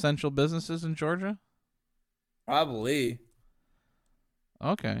Robbins essential businesses in Georgia? Probably.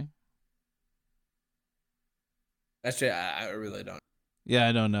 Okay. Actually, I really don't. Yeah,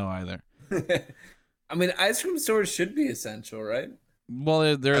 I don't know either. I mean, ice cream stores should be essential, right?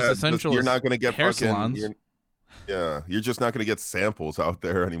 Well, there's essential. You're not going to get hair salons. You're just not going to get samples out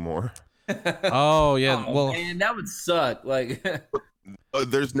there anymore. Oh yeah, oh, well, man, that would suck. Like,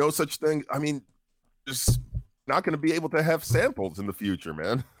 there's no such thing. I mean, just not going to be able to have samples in the future,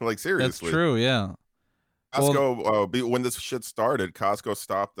 man. Like seriously, that's true. Yeah. Costco, when this shit started, Costco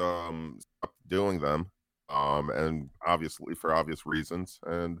stopped doing them, and obviously for obvious reasons,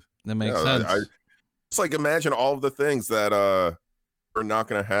 and that makes sense. It's like imagine all of the things that we're not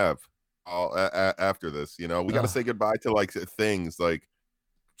going to have after this. You know, we got to say goodbye to like things like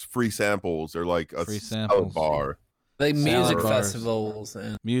free samples or like a salad bar, like music festivals,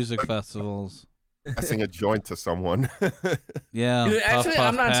 passing a joint to someone. Yeah. Dude, actually,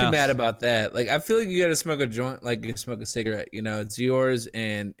 I'm not pass. too mad about that. Like, I feel like you got to smoke a joint, like you smoke a cigarette. You know, it's yours,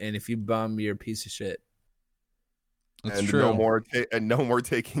 and if you bum, you're a piece of shit. That's and true. No more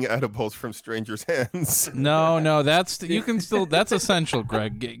taking edibles from strangers' hands. No, that's essential,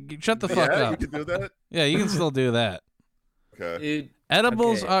 Greg. Shut the fuck up. You can do that. Yeah, you can still do that. Okay. Dude,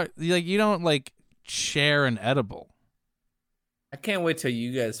 Edibles are like you don't like share an edible. I can't wait till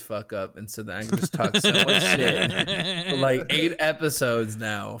you guys fuck up, and so then I can just talk so much shit for like 8 episodes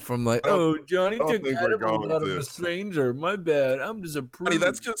now. From like, oh, Johnny took edibles out of a stranger. My bad. I'm just a prude.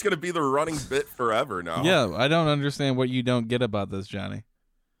 That's just gonna be the running bit forever now. Yeah, I don't understand what you don't get about this, Johnny.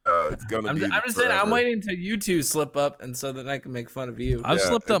 It's gonna be. I'm just saying. I'm waiting until you two slip up, and so that I can make fun of you. I've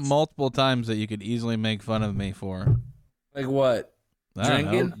slipped up multiple times that you could easily make fun of me for. Like what?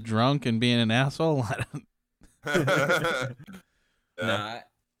 Drinking, drunk, and being an asshole. Nah,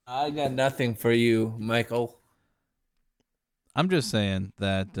 I got nothing for you, Michael. I'm just saying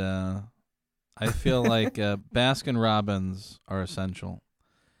that I feel like Baskin Robbins are essential,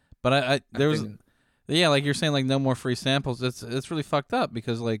 but like you're saying, like no more free samples. It's really fucked up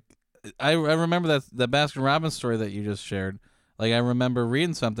because like I remember that the Baskin Robbins story that you just shared. Like I remember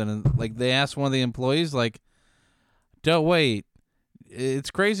reading something and like they asked one of the employees like, "Don't wait,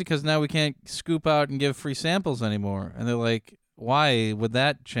 it's crazy because now we can't scoop out and give free samples anymore," and they're like, why would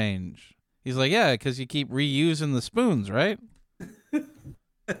that change? He's like, yeah, because you keep reusing the spoons, right?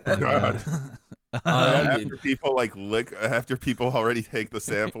 God. After people after people already take the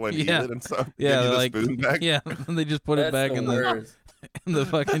sample and eat it and stuff. Yeah, the like spoon back. Yeah, and they just put it back in the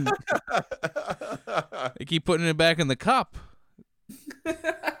fucking. They keep putting it back in the cup.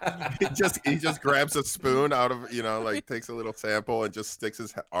 He just grabs a spoon out of like takes a little sample and just sticks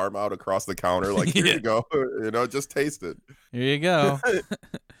his arm out across the counter like here you go, just taste it. Here you go.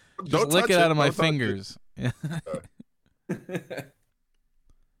 Just lick it out of my fingers.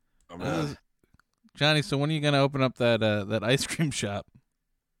 Johnny, so when are you gonna open up that ice cream shop?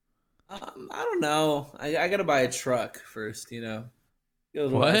 I don't know. I gotta buy a truck first.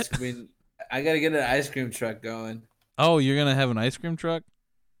 What? I gotta get an ice cream truck going. Oh, you're gonna have an ice cream truck?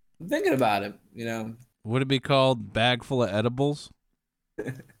 I'm thinking about it. Would it be called Bag Full of Edibles?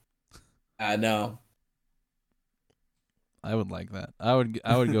 No. I would like that. I would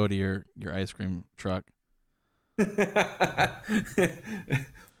go to your ice cream truck.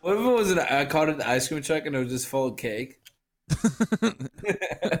 What if it was I called it the ice cream truck and it was just full of cake?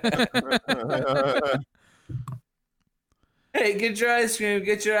 Hey, get your ice cream.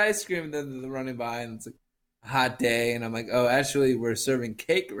 And then they're running by and it's like a hot day. And I'm like, oh, actually, we're serving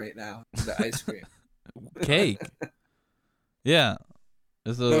cake right now. The ice cream. Cake? Yeah.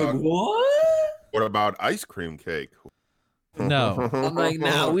 What? What about ice cream cake? No. I'm like,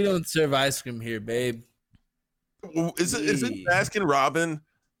 no, we don't serve ice cream here, babe. Isn't Baskin Robbins?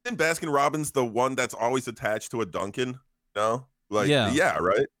 Isn't Baskin Robbins the one that's always attached to a Dunkin'? No, yeah,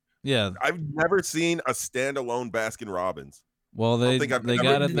 right. Yeah, I've never seen a standalone Baskin Robbins. Well, they got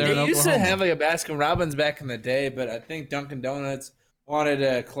it there. They used to have like a Baskin Robbins back in the day, but I think Dunkin' Donuts wanted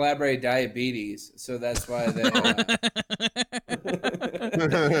to collaborate diabetes, so that's why they.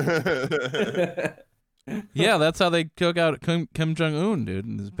 Yeah, that's how they took out Kim Jong-Un, dude.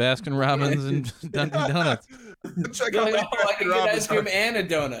 And his Baskin Robbins and Dunkin' Donuts. Check out I can get ice cream and a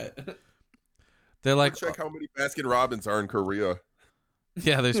donut. They're like, check how many Baskin Robbins are in Korea.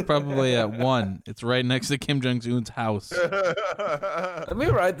 Yeah, there's probably one. It's right next to Kim Jong-un's house. Let me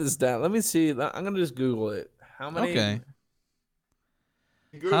write this down. Let me see. I'm gonna just Google it. How many? Okay.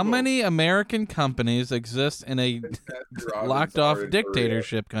 How many American companies exist in a locked-off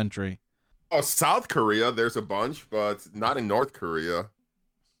dictatorship country? Oh, South Korea, there's a bunch, but not in North Korea.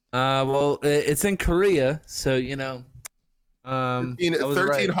 Well, it's in Korea, so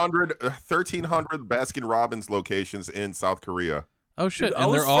 1,300 Baskin Robbins locations in South Korea. Oh shit!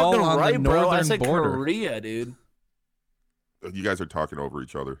 And they're all on the northern border. Korea, dude. You guys are talking over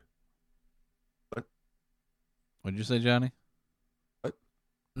each other. What'd you say, Johnny? What?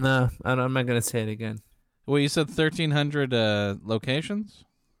 No, I'm not gonna say it again. Well, you said 1,300 locations.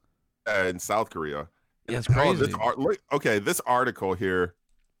 In South Korea. Yeah, it's crazy. This article here,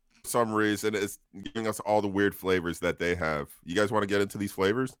 for some reason, is giving us all the weird flavors that they have. You guys want to get into these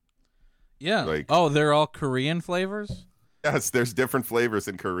flavors? Yeah. They're all Korean flavors? Yes, there's different flavors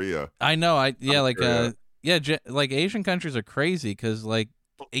in Korea. I know. Asian countries are crazy because like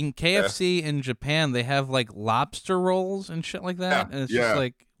in KFC in Japan they have like lobster rolls and shit like that, and it's just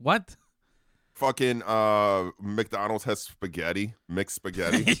like what? Fucking McDonald's has spaghetti, mixed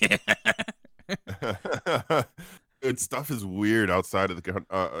spaghetti. Dude, stuff is weird outside of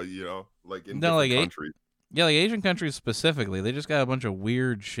the like in different countries. Yeah, like Asian countries specifically, they just got a bunch of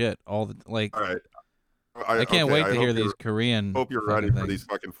weird shit. All right. I can't wait to hear these Korean. Hope you're ready for these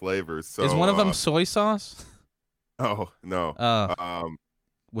fucking flavors. So, is one of them soy sauce? Oh no.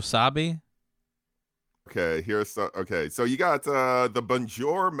 Wasabi. Okay, so you got the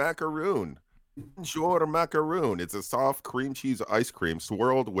Bonjour macaroon. Bonjour macaroon. It's a soft cream cheese ice cream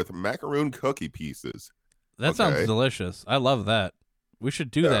swirled with macaroon cookie pieces. That sounds delicious. I love that. We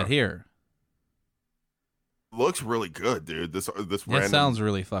should do that here. Looks really good, dude. This random. Sounds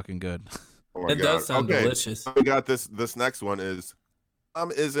really fucking good. Oh my It God. does sound delicious. We got this. This next one is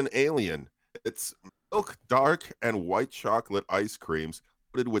an alien. It's milk, dark, and white chocolate ice creams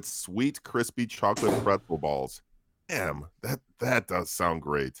coated with sweet, crispy chocolate pretzel balls. Damn, that does sound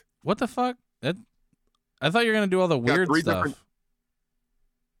great. What the fuck? I thought you were gonna do all the weird stuff.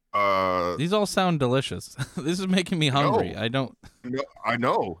 These all sound delicious. This is making me hungry. I know. Yeah,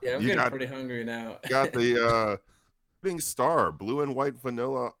 I'm getting pretty hungry now. Got the pudding star blue and white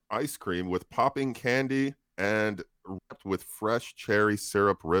vanilla ice cream with popping candy and wrapped with fresh cherry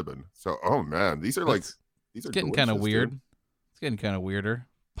syrup ribbon. So, oh man, these are getting kind of weird. Dude. It's getting kind of weirder.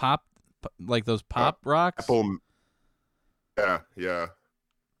 Like those pop rocks. Apple.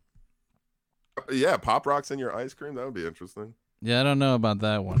 Yeah, pop rocks in your ice cream. That would be interesting. Yeah, I don't know about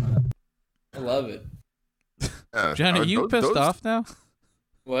that one. I love it. Yeah, Johnny, you pissed off now?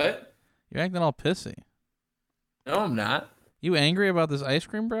 What? You're acting all pissy. No, I'm not. You angry about this ice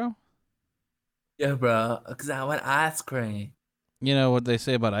cream, bro? Yeah, bro, because I want ice cream. You know what they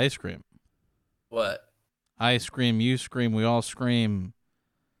say about ice cream? What? I scream, you scream, we all scream.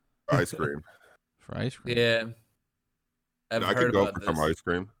 Ice cream. For ice cream. Yeah. I could go for some ice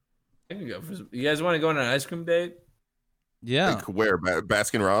cream. I can go for some. You guys want to go on an ice cream date? Yeah. Like where?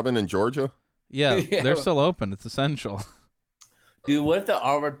 Baskin Robbins in Georgia? Yeah, they're still open. It's essential. Dude, what if the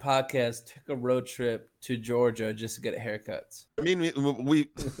R-Word podcast took a road trip to Georgia just to get haircuts? I mean,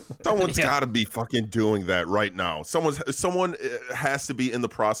 someone's got to be fucking doing that right now. Someone has to be in the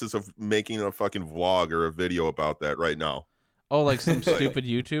process of making a fucking vlog or a video about that right now. Oh, like some stupid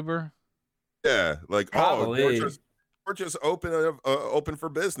YouTuber? Yeah, like Probably. we're just open for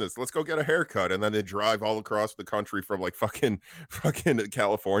business. Let's go get a haircut, and then they drive all across the country from like fucking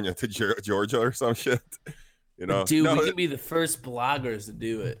California to Georgia or some shit. You know, dude, we can be the first bloggers to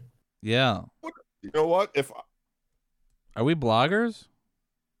do it. Yeah. You know what? Are we bloggers?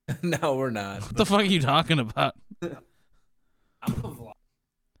 No, we're not. What the fuck are you talking about? I'm a vlog.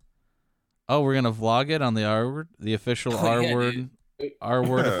 Oh, we're gonna vlog it on the R-Word, the official R-Word,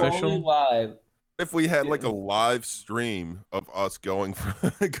 R-Word official. Live. If we had like a live stream of us going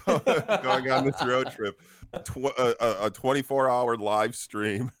going on this road trip, a 24-hour live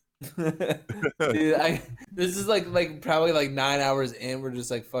stream. Dude, this is like probably like 9 hours in. We're just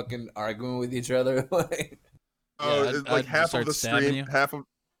like fucking arguing with each other. Like half of the stream, half of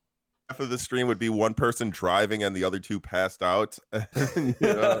the stream would be one person driving and the other two passed out. You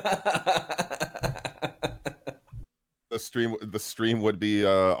know? The stream would be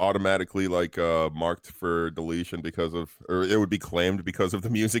automatically like marked for deletion or it would be claimed because of the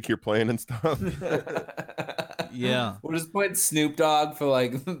music you're playing and stuff. Yeah, we'll just put Snoop Dogg for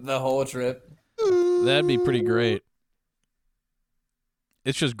like the whole trip. That'd be pretty great.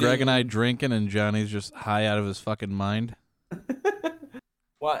 It's just Greg and I drinking, and Johnny's just high out of his fucking mind.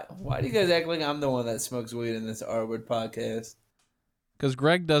 Why do you guys act like I'm the one that smokes weed in this R-Word podcast? Because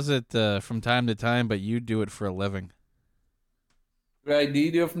Greg does it from time to time, but you do it for a living. Greg, do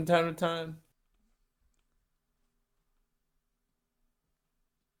you do it from time to time?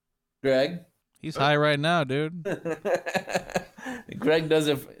 Greg? He's high right now, dude. Greg does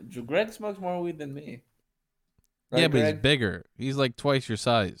it. Greg smokes more weed than me. Right, yeah, but Greg? he's bigger. He's like twice your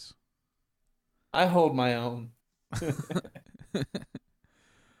size. I hold my own. I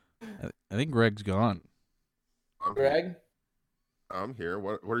think Greg's gone. Greg? I'm here.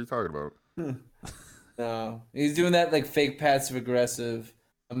 What are you talking about? No, he's doing that like fake passive aggressive.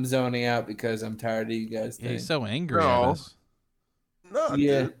 I'm zoning out because I'm tired of you guys. Yeah, he's so angry at us. No,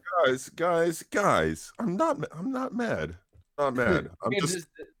 yeah, dude, guys. I'm not mad. I'm just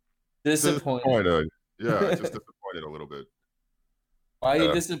disappointed. Yeah, just disappointed a little bit. Why are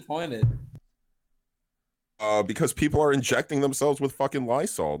you disappointed? Because people are injecting themselves with fucking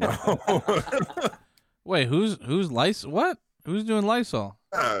Lysol now. Wait, who's Lysol? What? Who's doing Lysol?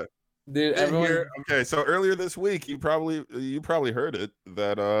 Dude, everyone. Okay, so earlier this week, you probably heard it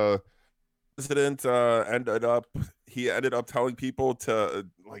that president ended up telling people to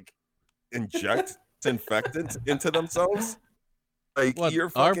like inject disinfectant into themselves. Like what? You're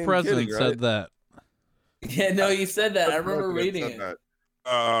Our fucking president kidding, right? said that. Yeah, no, you said that. I remember reading it. That.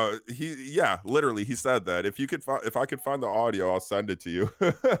 Literally he said that. If I could find the audio, I'll send it to you.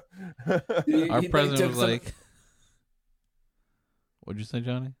 Our president was like, what'd you say,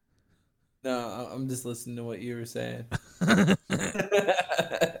 Johnny? No, I'm just listening to what you were saying. Our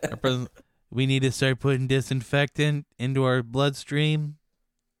president, we need to start putting disinfectant into our bloodstream.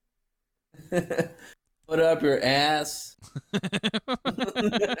 Put up your ass.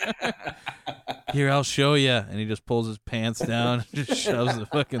 Here, I'll show you. And he just pulls his pants down, and just shoves the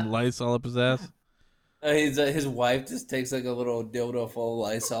fucking Lysol up his ass. His wife just takes like a little dildo full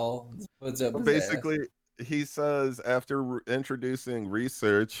of Lysol. Puts up his Basically, ass. he says after introducing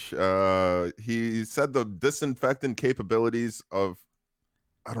research, he said the disinfectant capabilities of,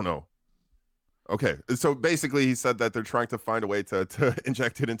 I don't know. Okay, so basically he said that they're trying to find a way to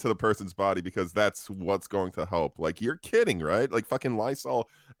inject it into the person's body because that's what's going to help. Like, you're kidding, right? Like, fucking Lysol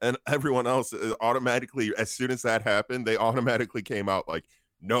and everyone else automatically, as soon as that happened, they automatically came out like,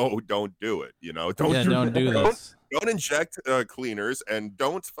 no, don't do it. You know, don't do this. Don't inject cleaners, and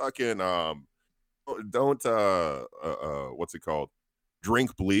don't fucking don't what's it called?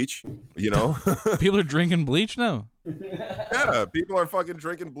 Drink bleach, you know? People are drinking bleach now. Yeah, people are fucking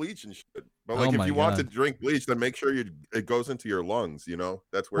drinking bleach and shit. But like, Oh if you my want to God. drink bleach, then make sure it goes into your lungs, you know?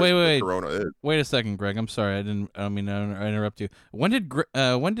 That's where Wait, the wait. corona is. Wait a second, Greg. I'm sorry. I don't mean to interrupt you. When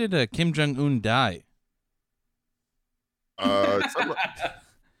did Kim Jong-Un die? Something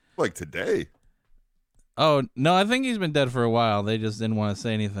like today. Oh no, I think he's been dead for a while. They just didn't want to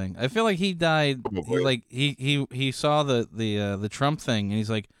say anything. I feel like he died. Probably. He saw the Trump thing, and he's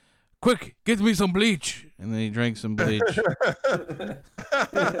like, "Quick, get me some bleach," and then he drank some bleach.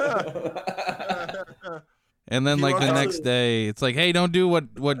 And then He like the was- next day, it's like, "Hey, don't do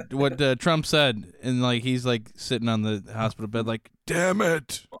what Trump said," and like he's like sitting on the hospital bed, like, "Damn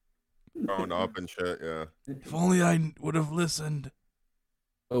it! Growing up and shit, yeah. If only I would have listened."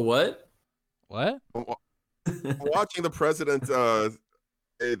 What? What? Watching the president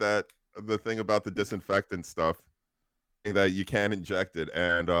say that the thing about the disinfectant stuff, saying that you can't inject it,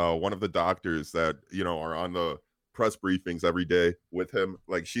 and one of the doctors that are on the press briefings every day with him,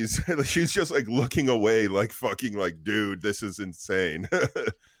 like she's just like looking away, like fucking like, dude, this is insane.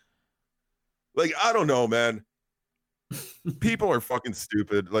 Like, I don't know, man. People are fucking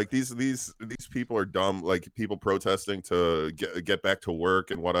stupid. Like these people are dumb. Like people protesting to get back to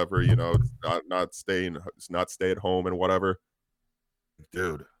work and whatever, not stay at home and whatever.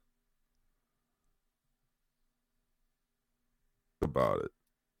 Dude, about it.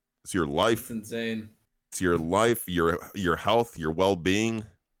 It's your life. It's insane. It's your life, your health, your well-being.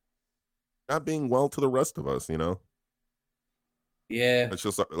 Not being well to the rest of us, Yeah. It's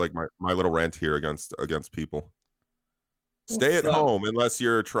just like my little rant here against people. Stay at home unless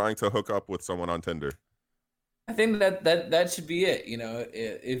you're trying to hook up with someone on Tinder. I think that should be it.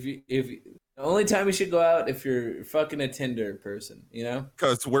 If the only time you should go out if you're fucking a Tinder person,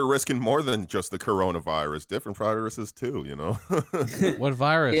 Because we're risking more than just the coronavirus, different viruses too, What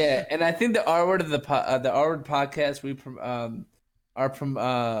virus? Yeah, and I think the R word of the R word podcast we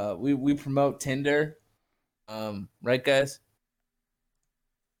promote Tinder, right, guys?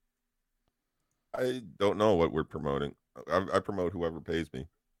 I don't know what we're promoting. I promote whoever pays me.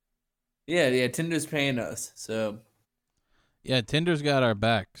 Yeah, Tinder's paying us. So, Yeah, Tinder's got our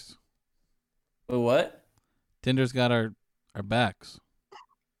backs. what? Tinder's got our backs.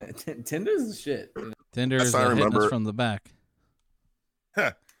 Tinder's the shit. Tinder's Yes, I hitting us remember. from the back.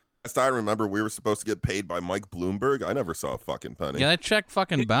 Last I remember, we were supposed to get paid by Mike Bloomberg. I never saw a fucking penny. Yeah, that check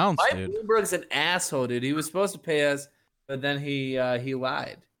fucking bounced, Mike dude. Bloomberg's an asshole, dude. He was supposed to pay us, but then he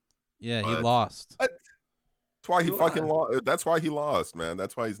lied. Yeah, he But- lost. That's why he Come fucking on. lost. That's why he lost, man.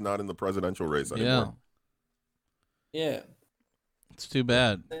 That's why he's not in the presidential race anymore. Yeah, Yeah. it's too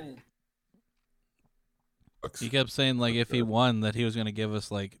bad. Sucks. He kept saying like if he won that he was gonna give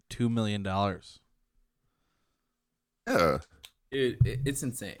us like $2 million. Yeah. Dude, it's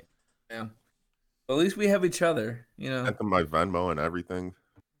insane. Yeah. But at least we have each other, Sent him my Venmo and everything.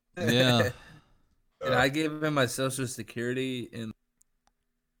 Yeah. And I gave him my social security and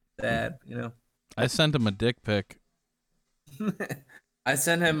that, I sent him a dick pic. I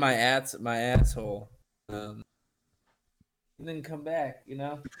sent him my asshole. He didn't come back,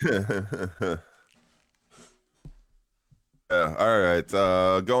 Yeah. All right.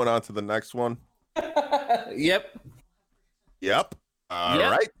 Going on to the next one. Yep. Yep. All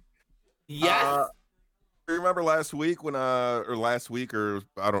Yep. right. Yes. Remember last week when I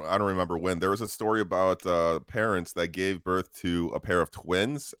don't remember when, there was a story about parents that gave birth to a pair of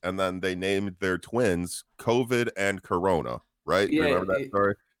twins, and then they named their twins COVID and Corona, right? You remember that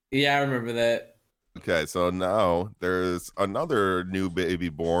story? Yeah, I remember that. Okay, so now there's another new baby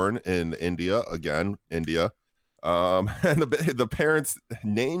born in India, and the parents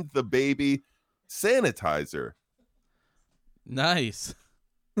named the baby Sanitizer. Nice.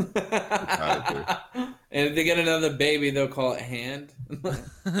 And if they get another baby, they'll call it Hand.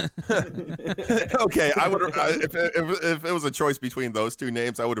 Okay, I would if it was a choice between those two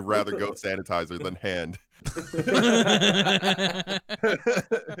names, I would have rather go Sanitizer than Hand.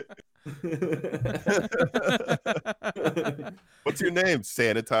 What's your name?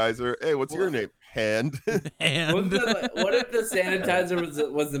 Sanitizer. Hey, what's your name? Hand. And What if the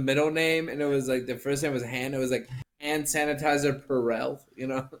Sanitizer was the middle name, and it was like the first name was Hand? It was like Hand Sanitizer Perel. You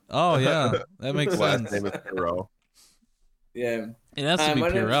know? oh yeah, that makes Last sense. name is Perot. Yeah. It has to be my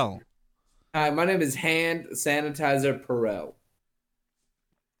name- Purell. Hi, my name is Hand Sanitizer Perel.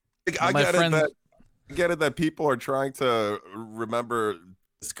 I My get friend- I get it that people are trying to remember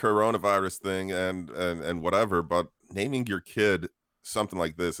this coronavirus thing and whatever, but naming your kid something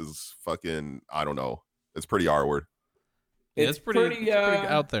like this is fucking, I don't know. It's pretty R word. Yeah, it's pretty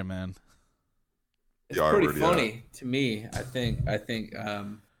out there, man. It's The R pretty word, yeah. funny to me. I think.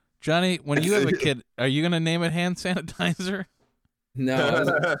 Johnny, when you have a kid, are you gonna name it Hand Sanitizer?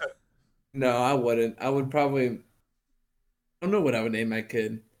 No, no, I wouldn't. I would probably. I don't know what I would name my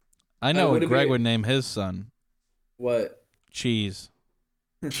kid. I know what wouldn't Greg be- would name his son. What? Cheese.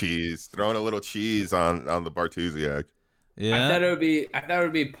 Cheese. Throwing a little cheese on the Bartusiak. Yeah. I thought it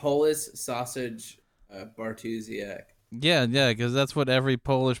would be Polish sausage Bartusiak. Yeah, because that's what every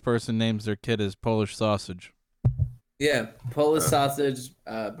Polish person names their kid is Polish sausage. Yeah, Polish sausage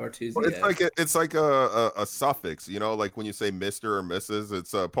Bartusiak. Well, it's like a suffix, you know, like when you say Mr. or Mrs.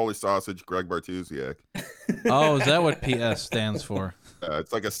 It's Polish sausage Greg Bartusiak. Oh, is that what PS stands for?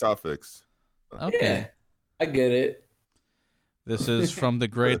 It's like a suffix. Okay. Yeah, I get it. This is from the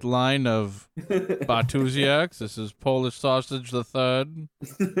great line of Bartusiaks. This is Polish sausage the third.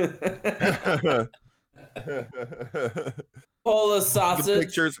 Polish The sausage.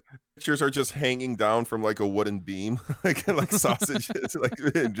 pictures are just hanging down from like a wooden beam, like sausage is like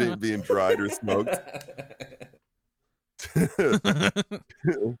being dried or smoked.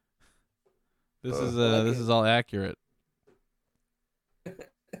 This is all accurate.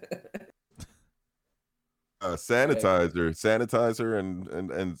 Sanitizer,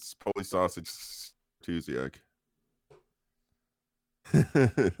 and Polish sausage Tusiak.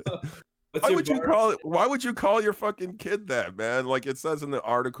 Why would you call your fucking kid that, man? Like it says in the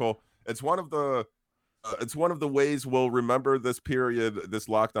article, it's one of the ways we'll remember this period, this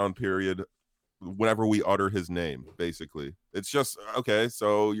lockdown period, whenever we utter his name. Basically, it's just okay.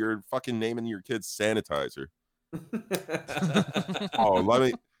 So you're fucking naming your kid Sanitizer. Oh,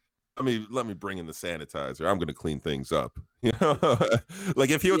 let me bring in the sanitizer. I'm gonna clean things up. You know, like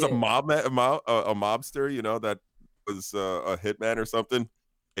if he was a mobster, you know, that was a hitman or something.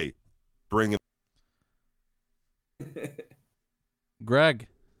 Hey, bring Greg.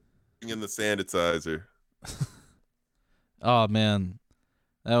 in the sanitizer. Oh man,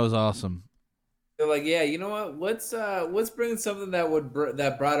 that was awesome. They're like, yeah, you know what? Let's bring something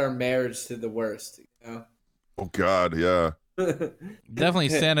that brought our marriage to the worst. You know. Oh God, yeah. Definitely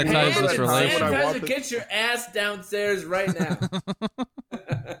sanitize this relationship. Sanitizer, get your ass downstairs right now.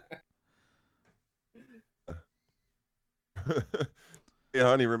 Hey,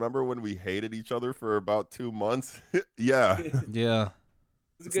 honey, remember when we hated each other for about 2 months? Yeah. Yeah.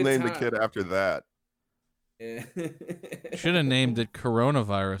 Let's name the kid after that. Yeah. Should have named it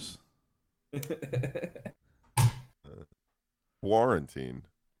Coronavirus. Quarantine.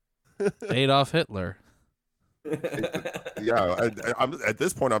 Adolf Hitler. Yeah, I'm at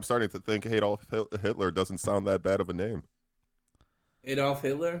this point. I'm starting to think Adolf Hitler doesn't sound that bad of a name. Adolf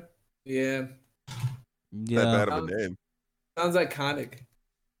Hitler? Yeah. Yeah. That bad of a name. Sounds iconic.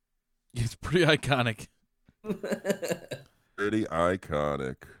 It's pretty iconic. Pretty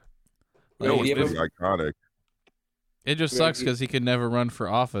iconic. Like, No, it's you ever- pretty iconic. It just sucks because he could never run for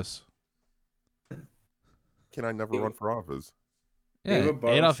office. Can I never run for office? Yeah, ever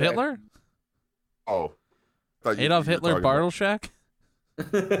borrow Adolf Shaq? Hitler? Oh. Thought you Adolf were Hitler talking about Bartleshak?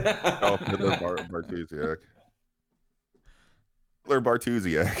 Adolf Hitler Bartusiak. Hitler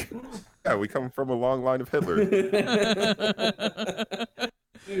Bartusiak. Yeah, we come from a long line of Hitler.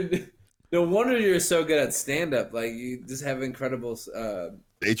 Dude, no wonder you're so good at stand-up. Like, you just have incredible...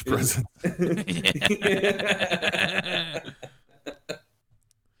 Stage presence. That's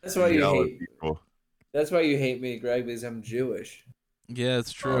why you Yell at hate... people. That's why you hate me, Greg, because I'm Jewish. Yeah,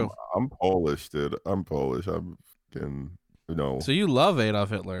 it's true. I'm Polish, dude. I'm Polish. I'm fucking, you know. So you love Adolf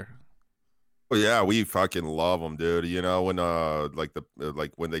Hitler? Well, yeah, we fucking love them, dude. You know, when like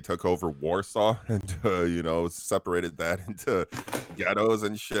when they took over Warsaw and you know, separated that into ghettos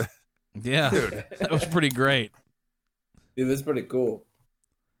and shit. Yeah, Dude. that was pretty great. Dude, that's pretty cool.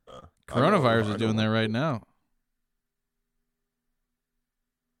 Coronavirus is doing that right now.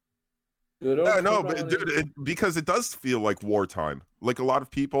 Good old Yeah, no, but Corona. dude, because it does feel like wartime. Like a lot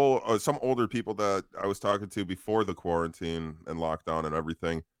of people, some older people that I was talking to before the quarantine and lockdown and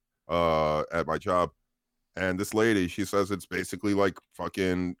everything, at my job, and this lady, she says it's basically like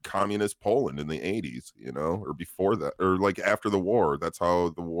fucking communist Poland in the 80s, you know, or before that, or like after the war. That's how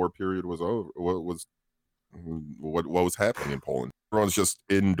the war period was over. What was happening in Poland? Everyone's just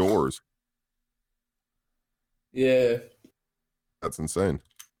indoors. Yeah. That's insane.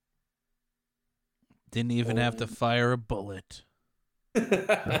 Didn't even have to fire a bullet.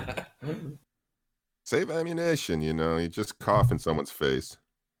 Save ammunition, you know. You just cough in someone's face.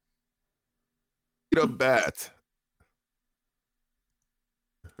 Eat a bat.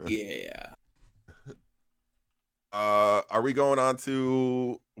 Yeah. Are we going on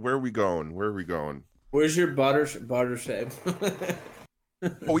to where are we going? Where are we going? Where's your butter shape?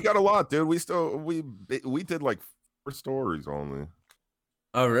 Oh, we got a lot, dude. We did like 4 stories only.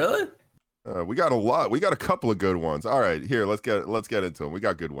 Oh, really? We got a lot. We got a couple of good ones. All right, here, let's get into them. We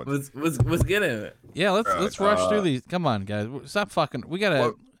got good ones. Let's get in it. Yeah, let's rush through these. Come on, guys. Stop fucking.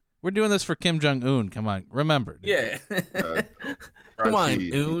 We're doing this for Kim Jong-Un. Come on. Remember. Dude. Yeah. Come on,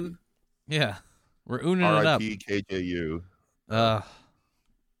 Un. Yeah. We're ooning it up. R.I.P. KJU.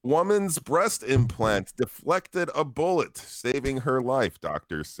 Woman's breast implant deflected a bullet, saving her life,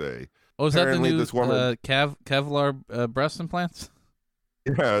 doctors say. Oh, is Apparently, that the new this woman... Kevlar breast implants?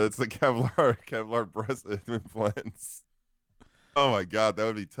 Yeah, it's the Kevlar breast implants. Oh my god, that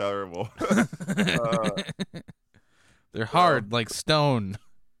would be terrible. They're hard like stone.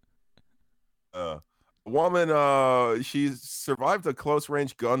 Woman, she survived a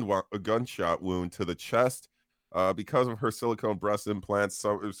close-range gunshot wound to the chest because of her silicone breast implants.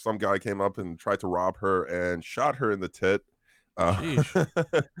 Some guy came up and tried to rob her and shot her in the tit.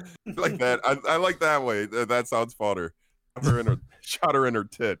 Like that. I like that way. That sounds funner. Shot her in her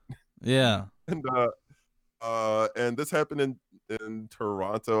tit. Yeah. And this happened in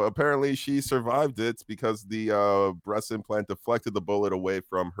Toronto. Apparently, she survived it because the breast implant deflected the bullet away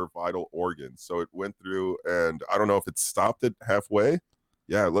from her vital organs. So it went through, and I don't know if it stopped it halfway.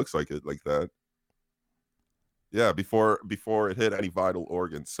 Yeah, it looks like it, like that. Yeah, before it hit any vital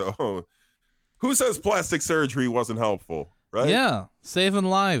organs. So, who says plastic surgery wasn't helpful? Right? Yeah, saving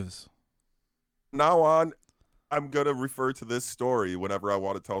lives. Now on, I'm gonna refer to this story whenever I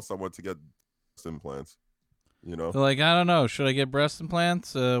want to tell someone to get breast implants. You know, They're like, I don't know, should I get breast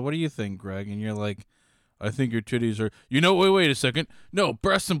implants? What do you think, Greg? And you're like, I think your titties are. You know, wait a second. No,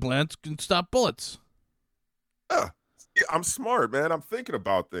 breast implants can stop bullets. Yeah, I'm smart, man. I'm thinking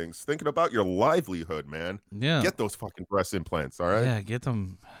about things, thinking about your livelihood, man. Yeah, get those fucking breast implants, all right? Yeah, get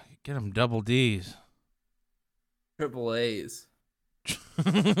them double D's, triple A's.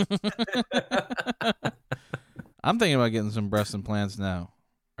 I'm thinking about getting some breast implants now.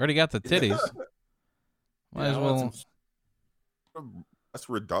 Already got the titties. Might as well. That's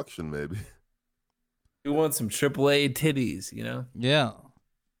reduction, maybe. You want some AAA titties, you know? Yeah.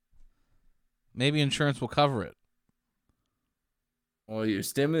 Maybe insurance will cover it. Well, your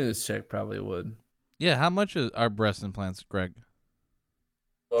stimulus check probably would. Yeah, how much are breast implants, Greg?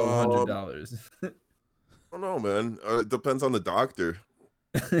 $100. I don't know, man. It depends on the doctor.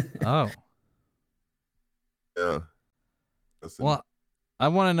 Oh. Yeah. Well, I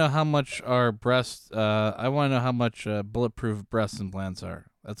want to know how much our breast. I want to know how much bulletproof breast implants are.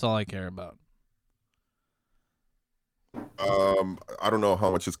 That's all I care about. I don't know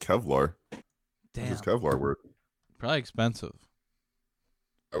how much is Kevlar. Damn. How much is Kevlar worth? Probably expensive.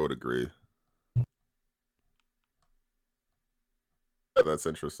 I would agree. Yeah, that's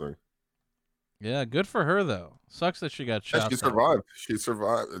interesting. Yeah, good for her though. Sucks that she got shot. Yeah, she survived. She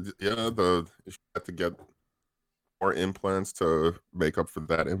survived. Yeah, she had to get more implants to make up for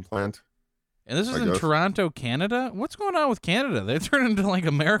that implant. And this is in Toronto, Canada? What's going on with Canada? They turned into like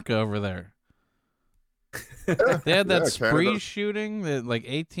America over there. They had that spree Canada. Shooting, that like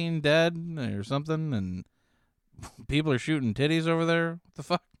 18 dead or something, and people are shooting titties over there. What the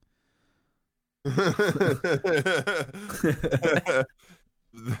fuck?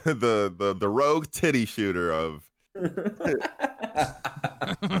 the rogue titty shooter of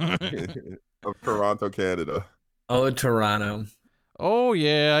Toronto, Canada. Oh, Toronto. Oh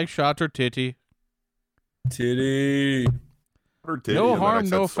yeah, I shot her titty. Titty. Her titty, no harm,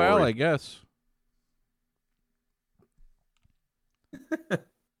 no foul, I guess.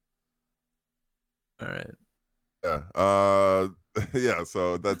 All right. Yeah. Yeah.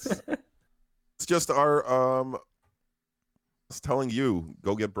 So it's just our it's telling you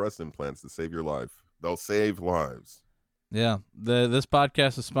go get breast implants to save your life. They'll save lives. Yeah. This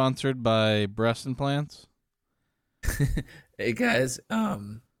podcast is sponsored by breast implants. Hey guys,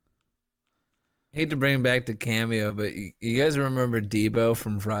 hate to bring back the cameo, but you guys remember Debo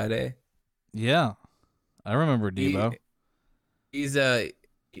from Friday? Yeah, I remember Debo.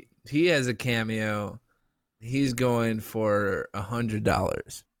 He has a cameo. He's going for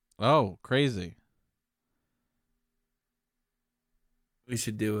 $100. Oh, crazy. We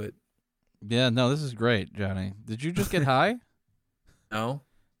should do it. Yeah, no, this is great, Johnny. Did you just get high? No.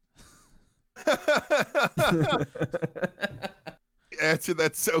 Answer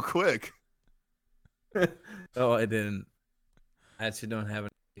that so quick. Oh, I didn't. I actually don't have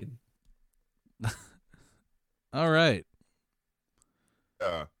it. All right.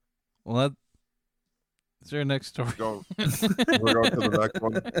 Yeah. Well, is your next story? We're going to the next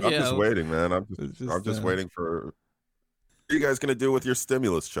one. I'm just waiting, man. I'm just waiting for. What are you guys gonna do with your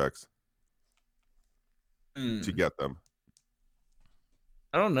stimulus checks? To get them?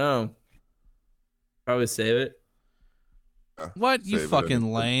 I don't know. Probably save it. Yeah, What, you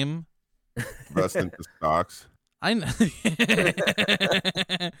fucking lame? Invest into stocks. I know.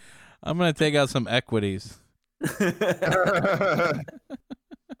 I'm gonna take out some equities. I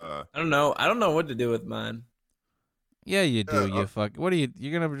don't know. I don't know what to do with mine. Yeah, you do. You fuck. What are you?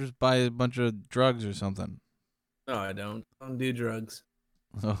 You're gonna just buy a bunch of drugs or something? No, I don't. I don't do drugs.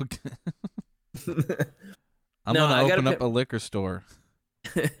 Okay. I'm gonna open up a liquor store.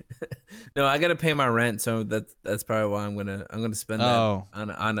 No, I gotta pay my rent, so that's probably why I'm gonna spend that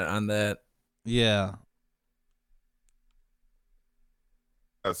on that. Yeah.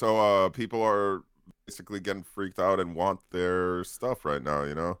 So people are basically getting freaked out and want their stuff right now,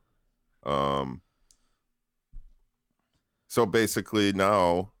 you know. So basically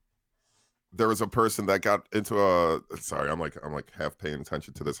now there was a person that got into a I'm like half paying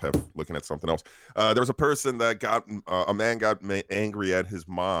attention to this, half looking at something else. There was a person that got a man got angry at his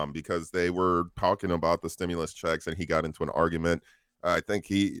mom because they were talking about the stimulus checks and he got into an argument. I think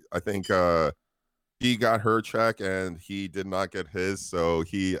he got her check and he did not get his, so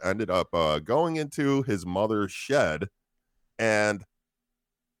he ended up going into his mother's shed and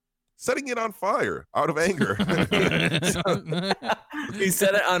setting it on fire out of anger. He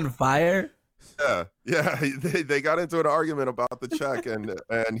set it on fire? Yeah. They got into an argument about the check,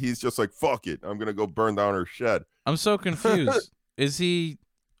 and he's just like, "Fuck it, I'm gonna go burn down her shed." I'm so confused. Is he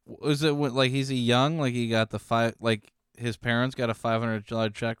like he's young? Like he got like his parents got a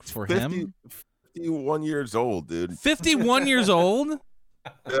 $500 check for him? 51 years old, dude. 51 years old?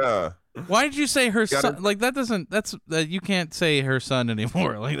 Yeah. Why did you say her son? Like you can't say her son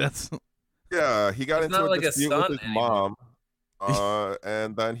anymore. Like that's. Yeah, he got into a dispute with his anymore. mom,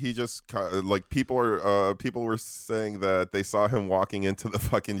 and then he just like people were saying that they saw him walking into the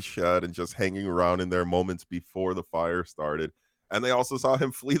fucking shed and just hanging around in there moments before the fire started, and they also saw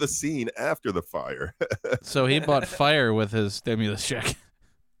him flee the scene after the fire. So he bought fire with his stimulus check.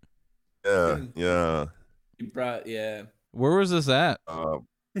 Yeah. He brought Where was this at?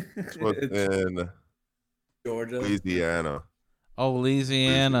 It was in Georgia, Louisiana. Oh,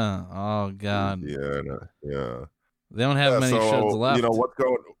 Louisiana. Oh God. Yeah. They don't have many sheds left. You know what's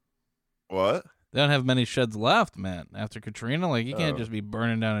going? What? They don't have many sheds left, man. After Katrina, like you can't just be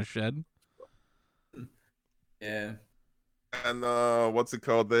burning down a shed. Yeah. And what's it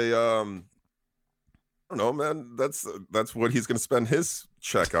called? They I don't know, man. That's what he's gonna spend his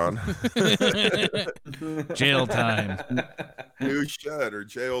check on. Jail time. New shed or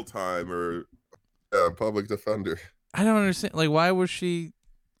jail time or public defender. I don't understand. Like, why was she?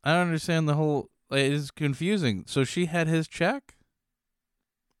 I don't understand the whole. Like, it's confusing. So she had his check.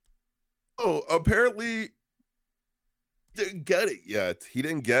 Oh, apparently didn't get it yet. He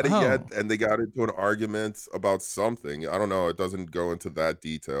didn't get it yet, and they got into an argument about something. I don't know. It doesn't go into that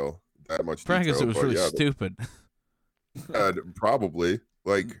detail. That much detail. Because it was really stupid. Probably.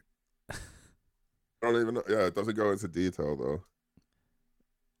 Like, I don't even know. Yeah, it doesn't go into detail though.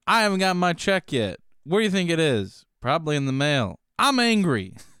 I haven't got my check yet. Where do you think it is? Probably in the mail. I'm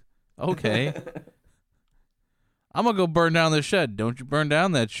angry. Okay. I'm gonna go burn down the shed. Don't you burn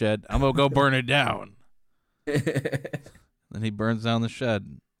down that shed. I'm gonna go burn it down. Then he burns down the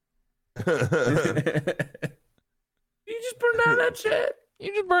shed. You just burn down that shed.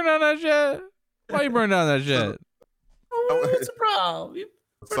 You just burn down that shed. Why you burn down that shed? What's the problem?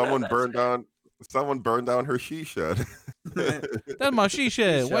 Someone burned down her she shed. That's my she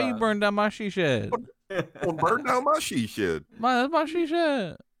shed. Why you burn down my she shed? Well, burn down my she shed. That's my she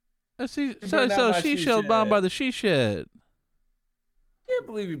shed. So she shed bound by the she shed. Can't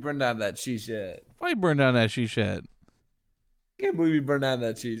believe you burned down that she shed. Why you burn down that she shed? Can't believe you burned down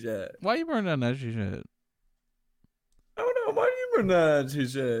that she shed. Why you burn down that she shed? I don't know. Why do you burn down that she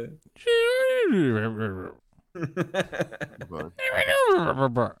shed?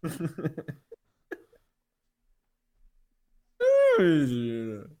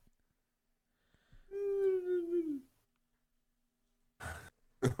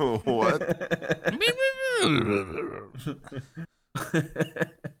 What?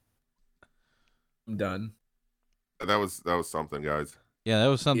 I'm done. That was something, guys. Yeah, that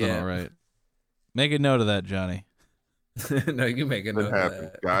was something, Yeah. all right. Make a note of that, Johnny. No, you make a note Something of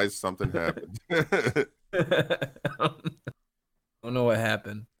happened, that. guys. Something happened. I don't know what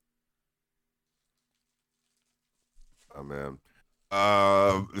happened. Oh man.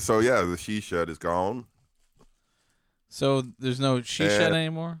 So yeah, the she shed is gone. So there's no she shed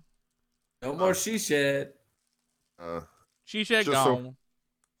anymore? No more she shed. She shed just gone.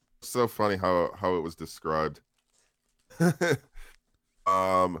 So funny how it was described.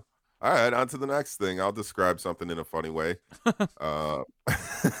 All right, on to the next thing. I'll describe something in a funny way. You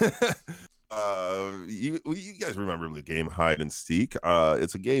guys remember the game hide and seek?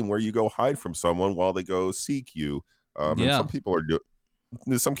 It's a game where you go hide from someone while they go seek you. And some people are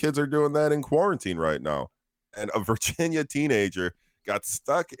some kids are doing that in quarantine right now. And a Virginia teenager got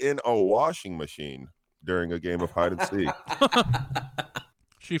stuck in a washing machine during a game of hide and seek.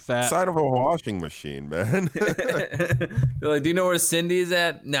 She fat. Inside of a washing machine, man. They're like, do you know where Cindy's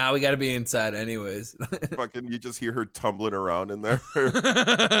at? Nah, we got to be inside anyways. Fucking, you just hear her tumbling around in there.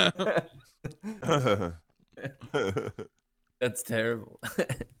 That's terrible.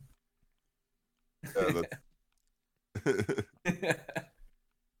 Yeah,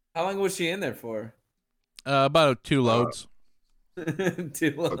 How long was she in there for? About 2 loads. 2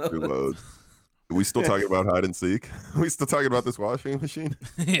 loads. 2 loads. Are we still talking about hide and seek? Are we still talking about this washing machine?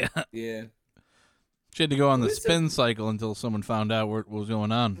 Yeah. Yeah. She had to go on the spin cycle until someone found out what was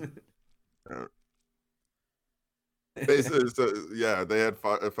going on. Basically, yeah, they had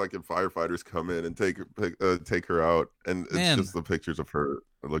fucking firefighters come in and take her out, and it's just the pictures of her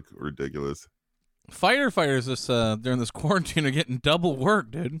look ridiculous. Firefighters during this quarantine are getting double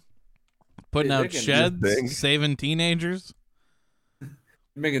work, dude. Putting out sheds, saving teenagers.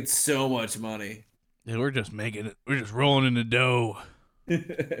 Making so much money. Yeah, we're just making it. We're just rolling in the dough.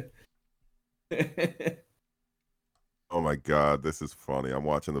 Oh my god, this is funny. I'm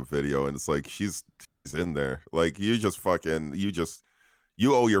watching the video and it's like she's in there. Like you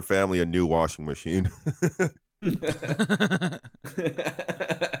owe your family a new washing machine.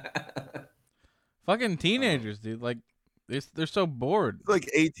 Fucking teenagers, dude. Like they're so bored. She's like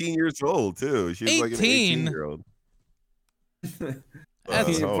 18 years old too. She's 18? like an 18-year-old.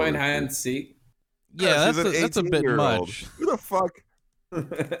 That's playing hide and seek. Yeah, that's a bit much. Who the fuck?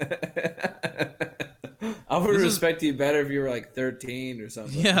 I would respect you better if you were like 13 or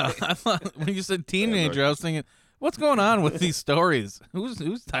something. Yeah, I thought when you said teenager, I was thinking, what's going on with these stories? Who's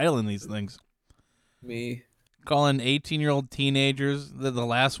titling these things? Me. Calling 18-year-old teenagers the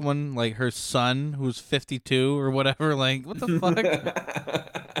last one, like her son who's 52 or whatever. Like, what the fuck?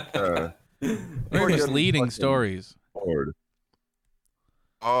 We're misleading stories. Bored.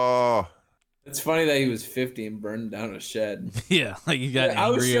 Oh. It's funny that he was 50 and burned down a shed. Yeah, like you got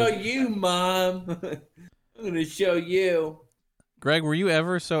I'll angry. show you, Mom. I'm going to show you. Greg, were you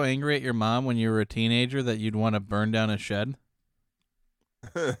ever so angry at your mom when you were a teenager that you'd want to burn down a shed?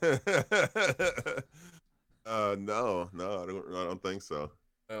 No, I don't think so.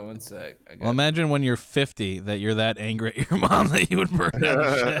 Oh, one sec. Well, imagine when you're 50 that you're that angry at your mom that you would burn down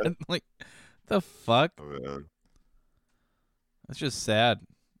a shed. Like, the fuck? Oh, man. That's just sad.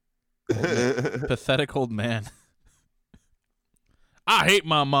 Pathetic old man. I hate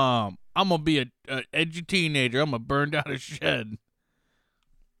my mom. I'm gonna be a edgy teenager. I'm gonna burn down a shed.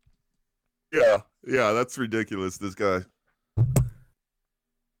 Yeah, that's ridiculous. This guy.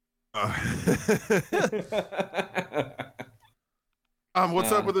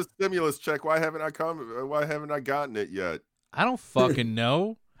 What's up with the stimulus check? Why haven't I gotten it yet? I don't fucking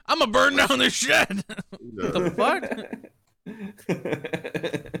know. I'm gonna burn down the shed. What the fuck?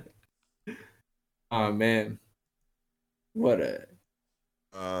 Oh man, what would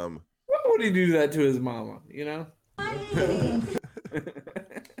he do that to his mama? You know.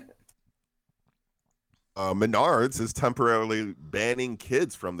 Menards is temporarily banning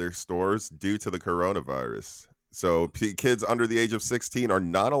kids from their stores due to the coronavirus. So kids under the age of 16 are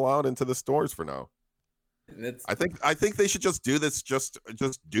not allowed into the stores for now. I think they should just do this. Just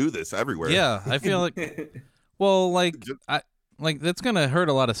do this everywhere. Yeah, I feel like. Well, like that's gonna hurt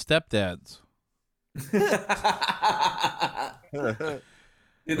a lot of stepdads.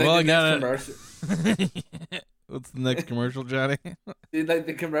 Dude, well, I got it. What's the next commercial, Johnny? Dude, like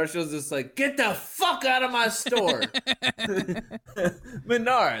the commercial's just like, get the fuck out of my store.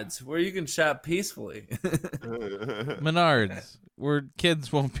 Menards, where you can shop peacefully. Menards, where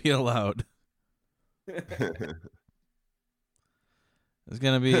kids won't be allowed. It's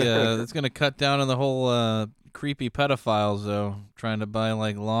gonna be it's gonna cut down on the whole creepy pedophiles though, trying to buy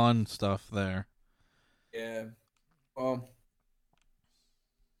like lawn stuff there. Yeah. Well,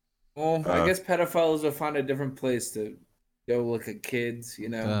 I guess pedophiles will find a different place to go look at kids, you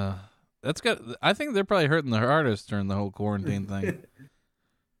know. I think they're probably hurting the hardest during the whole quarantine thing.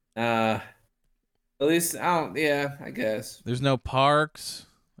 At least I guess. There's no parks.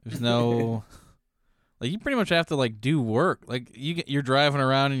 There's no like you pretty much have to like do work. Like you're driving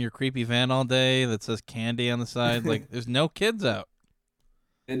around in your creepy van all day that says candy on the side. Like there's no kids out.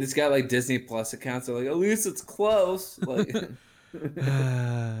 And it's got like Disney Plus accounts. So like at least it's close. Like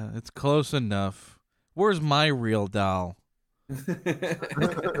it's close enough. Where's my real doll? Yeah,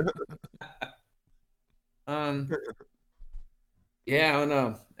 I don't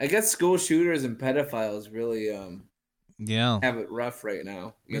know. I guess school shooters and pedophiles really have it rough right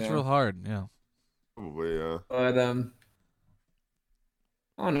now. It's real hard, yeah. Probably, yeah. But I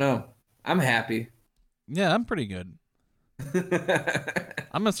don't know. I'm happy. Yeah, I'm pretty good.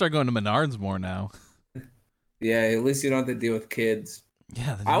 I'm gonna start going to Menards more now. Yeah, at least you don't have to deal with kids.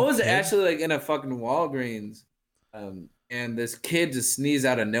 Yeah, I was actually like in a fucking Walgreens, and this kid just sneezed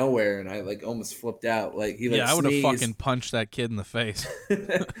out of nowhere, and I like almost flipped out. Like he like I would have sneezed. fucking punched that kid in the face.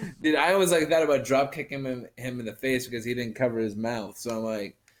 Dude, I always like thought about drop kicking him in the face because he didn't cover his mouth. So I'm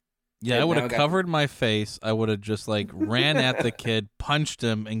like, yeah, I would have covered my face. I would have just like ran at the kid, punched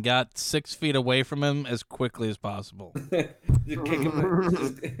him, and got 6 feet away from him as quickly as possible.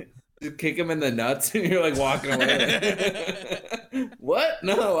 just kick him in the nuts, and you're like walking away. What?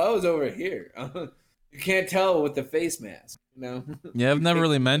 No, I was over here. You can't tell with the face mask, you know? Yeah, I've never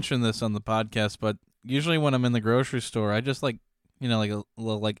really mentioned this on the podcast, but usually when I'm in the grocery store, I just like, like a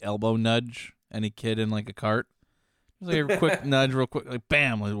little like elbow nudge any kid in like a cart. Just like a quick nudge, real quick, like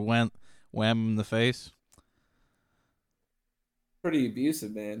bam, like wham him in the face. Pretty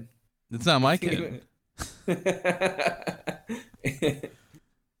abusive, man. It's not my kid.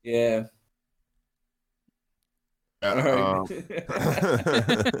 Yeah. All right.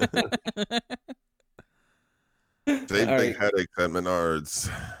 Save big headaches at Menards.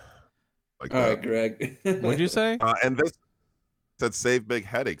 Like all right, Greg. What'd you say? And this said save big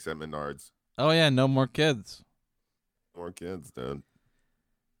headaches at Menards. Oh yeah, no more kids. More kids, dude.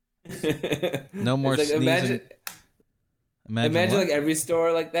 No more like, sneezing. Imagine like every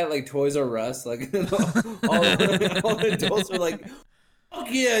store like that, like Toys R Us, like all the adults are like, "Fuck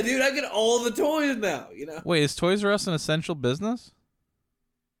yeah, dude! I get all the toys now." You know? Wait, is Toys R Us an essential business?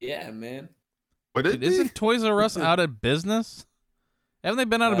 Yeah, man. But isn't Toys R Us out of business? Haven't they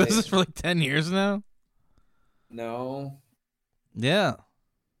been out of business for like 10 years now? No. Yeah.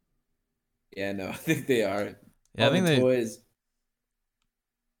 Yeah, no, I think they are. Yeah, I think they. Toys.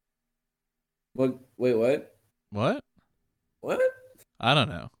 What? Wait, what? What? What? I don't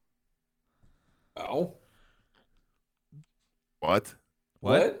know. Oh. What?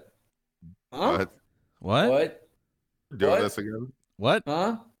 What? Huh? What? What? We're doing this again? What?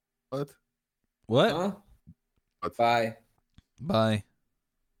 Huh? What? What? Huh? What? Bye. Bye.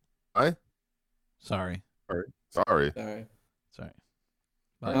 Bye? Sorry. Sorry. Sorry.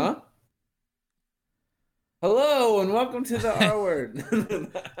 Bye. Huh? Hello and welcome to the R Word.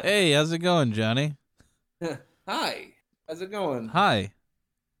 Hey, how's it going, Johnny? Hi. How's it going? Hi.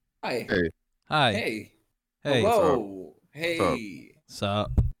 Hi. Hey. Hi. Hey. Hey. Hello. Hey.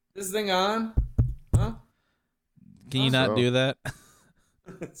 Sup? This thing on? Huh? Can you not do that?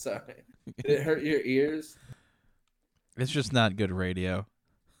 Sorry. Did it hurt your ears? It's just not good radio.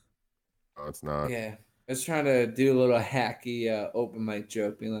 Oh, it's not. Yeah. I was trying to do a little hacky open mic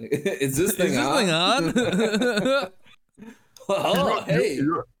joke, being like, is this thing on? Oh, hey.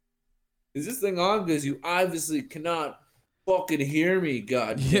 Is this thing on? Because you obviously cannot fucking hear me,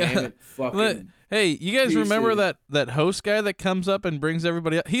 god damn it. Fucking hey, you guys remember that host guy that comes up and brings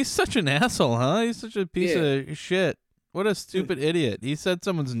everybody up? He's such an asshole, huh? He's such a piece of shit. What a stupid idiot. He said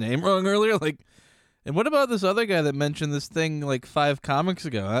someone's name wrong earlier. And what about this other guy that mentioned this thing like 5 comics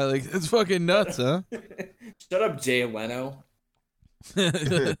ago? It's fucking nuts, huh? Shut up, Jay Leno. You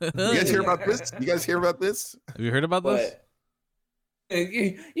guys hear about this? Have you heard about this? You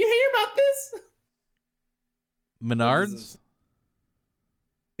hear about this? Menards?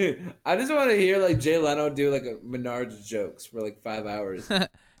 I just want to hear like Jay Leno do like a Menards jokes for like 5 hours.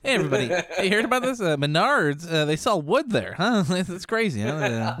 Hey everybody, you heard about this? Menards, they sell wood there, huh? That's crazy,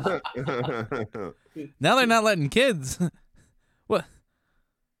 huh? Now they're not letting kids. What?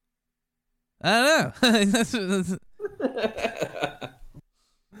 I don't know.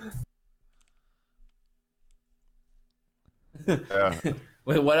 Yeah.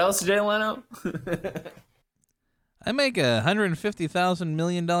 Wait, what else, Jay Leno? I make $150,000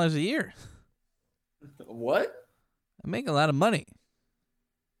 million a year. What? I make a lot of money.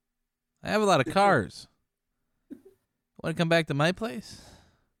 I have a lot of cars. Want to come back to my place?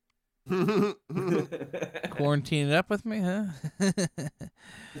 Quarantine it up with me, huh?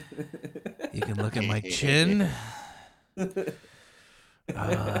 You can look at my chin.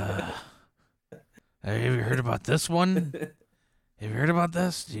 Have you heard about this one? Have you heard about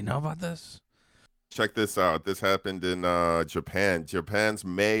this? Do you know about this? Check this out. This happened in Japan. Japan's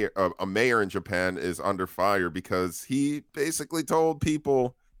mayor, a mayor in Japan, is under fire because he basically told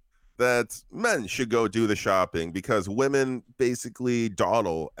people that men should go do the shopping because women basically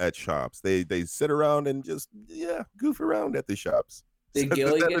dawdle at shops. They sit around and just goof around at the shops. They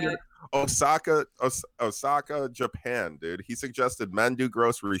gilligan it. Osaka, Japan, dude. He suggested men do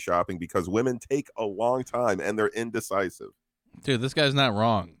grocery shopping because women take a long time and they're indecisive. Dude, this guy's not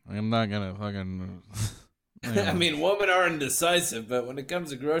wrong. I'm not gonna fucking. I mean, women are indecisive, but when it comes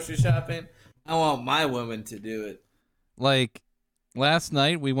to grocery shopping, I want my woman to do it. Like last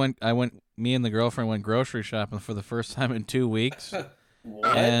night, me and the girlfriend went grocery shopping for the first time in 2 weeks.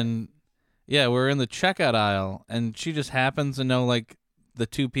 What? And yeah, we're in the checkout aisle, and she just happens to know like the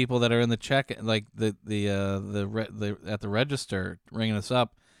two people that are in the check, like the at the register ringing us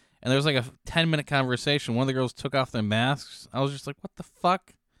up. And there was like a 10-minute conversation. One of the girls took off their masks. I was just like, what the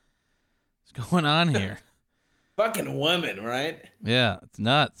fuck is going on here? Fucking women, right? Yeah, it's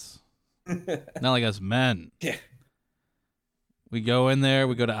nuts. Not like us men. Yeah. We go in there.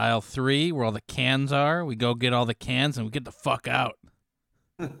 We go to aisle 3 where all the cans are. We go get all the cans and we get the fuck out.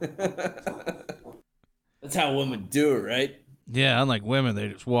 That's how women do it, right? Yeah, unlike women, they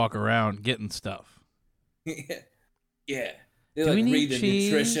just walk around getting stuff. Yeah. They Do we like need read the cheese?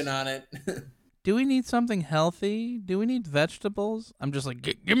 nutrition on it. Do we need something healthy? Do we need vegetables? I'm just like,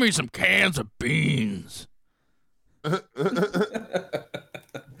 give me some cans of beans. Not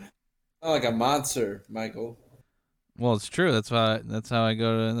like a monster, Michael. Well, it's true. That's how I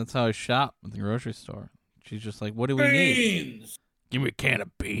shop at the grocery store. She's just like, what do we need? Give me a can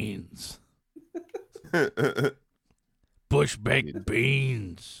of beans. Bush baked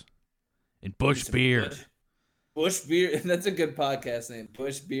beans. And Bush beer. Bush beer. That's a good podcast name.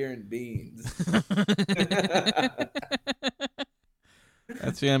 Bush beer and beans.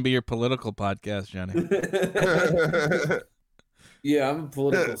 That's going to be your political podcast, Johnny. Yeah, I'm a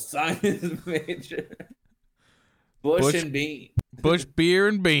political science major. Bush and beans. Bush beer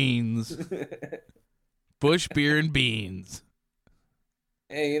and beans. Bush beer and beans.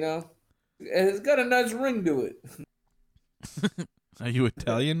 Hey, it's got a nice ring to it. Are you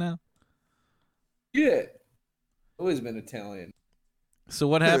Italian now? Yeah. Always been Italian. So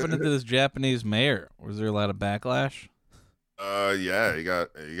what happened to this Japanese mayor? Was there a lot of backlash? Yeah, he got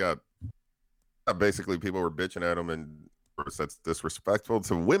basically people were bitching at him and that's disrespectful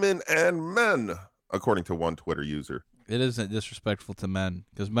to women and men, according to one Twitter user. It isn't disrespectful to men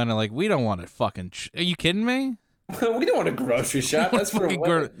because men are like, we don't want to fucking. Are you kidding me? We don't want a grocery shop. That's for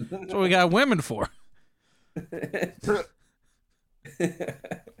women. That's what we got women for.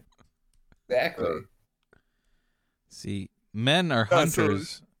 Exactly. See, men are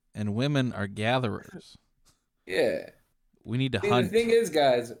hunters and women are gatherers. Yeah. We need to See, hunt. the thing is,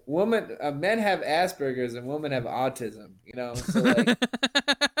 guys, men have Asperger's and women have autism.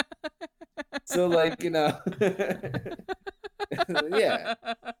 So like, yeah.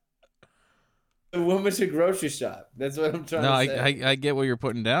 The woman should grocery shop. That's what I'm trying to say. I get what you're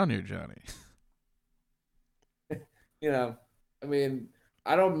putting down here, Johnny. I mean,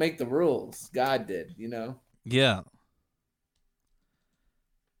 I don't make the rules. God did, Yeah.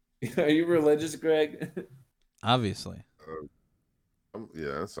 Are you religious, Greg? Obviously.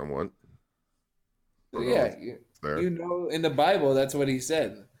 Yeah, somewhat. Yeah, in the Bible, that's what he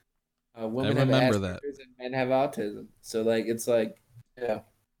said. Women have Asperger's and men have autism. So, like, it's like, yeah.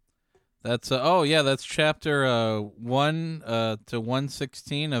 That's that's chapter 1 to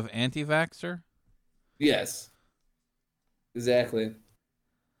 116 of Anti-Vaxxer. Yes. Exactly.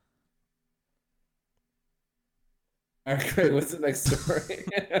 All right, Greg, what's the next story?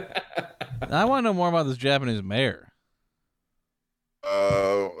 I want to know more about this Japanese mayor.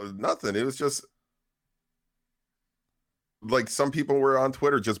 Nothing. It was just like some people were on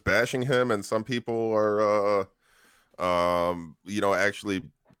Twitter just bashing him, and some people are, actually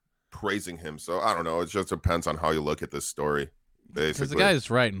praising him. So I don't know. It just depends on how you look at this story. Basically, because the guy's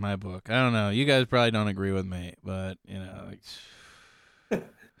right in my book. I don't know. You guys probably don't agree with me, but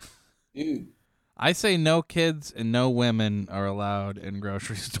Dude. I say no kids and no women are allowed in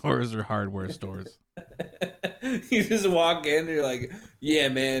grocery stores or hardware stores. You just walk in and you're like, yeah,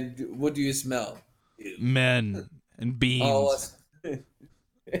 man, what do you smell? Men. and beans. Oh,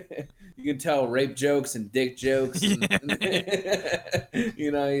 you can tell rape jokes and dick jokes. And,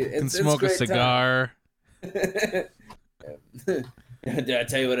 you know, Can smoke a cigar. Did I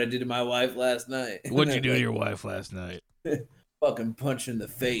tell you what I did to my wife last night? What'd you do to your wife last night? Fucking punch in the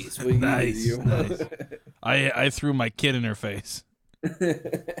face. What you Nice, do to nice. I threw my kid in her face.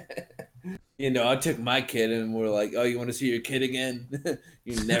 You know, I took my kid and we're like, oh, you want to see your kid again?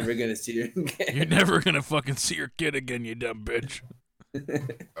 You're never going to see her again. You're never going to fucking see your kid again, you dumb bitch.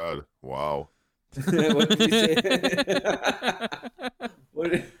 God, wow. What did you say?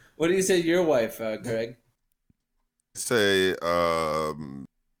 What do you say to your wife, Greg? Say,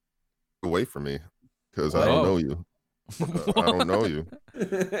 away from me, because I don't know you. I don't know you.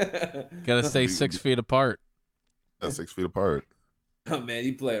 Gotta stay 6 feet apart. Yeah, 6 feet apart. Oh man,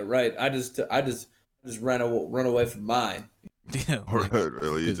 you play it right. I just run away from mine. Yeah,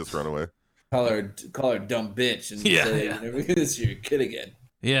 really, you just run away. Call her a dumb bitch and say you're never gonna see your kid again.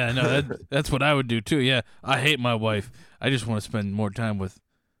 Yeah, no, that's what I would do too. Yeah, I hate my wife. I just want to spend more time with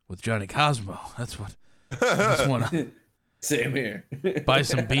Johnny Cosmo. That's what. I just want to. Same here. Buy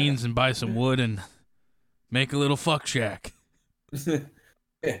some beans and buy some wood and make a little fuck shack. Yeah.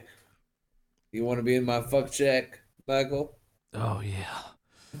 You want to be in my fuck shack, Michael? Oh yeah.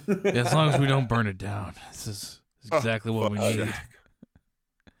 As long as we don't burn it down. This is exactly what we need.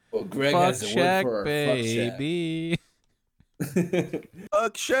 Well, Greg Fuck has the shack, word for baby.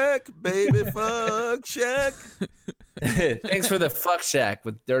 Fuck shack, baby, fuck shack. Thanks for the fuck shack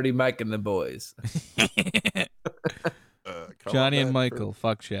with Dirty Mike and the boys. Johnny and Michael,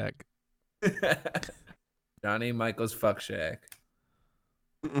 fuck shack. Johnny and Michael's fuck shack.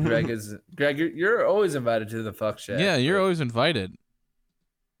 Greg, you're always invited to the fuck shack. Yeah, you're always invited.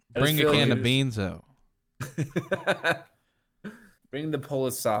 Bring a can of beans out. Bring the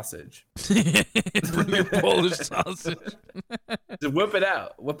Polish sausage. Bring your Polish sausage. Just whip it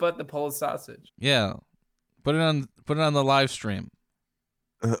out. Whip out the Polish sausage. Yeah. Put it on the live stream.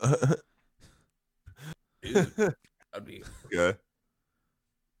 Okay.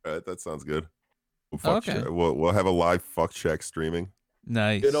 All right, that sounds good. Okay. We'll have a live fuck shack streaming.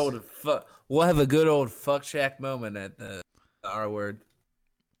 Nice. Good old We'll have a good old fuck shack moment at the R word.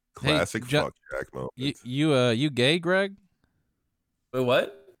 Classic Hey, fuck shack moment. You gay, Greg? Wait,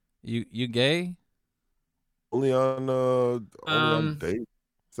 what? You gay? Only on dates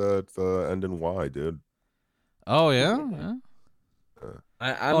that end in Y, dude. Oh yeah.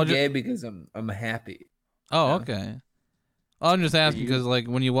 I'm gay because I'm happy. Oh, okay. I'm just asking because, like,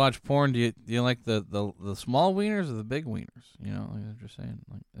 when you watch porn, do you like the small wieners or the big wieners? You know, like I'm just saying.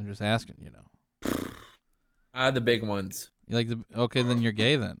 Like, I'm just asking. You know. The big ones. You like okay? Then you're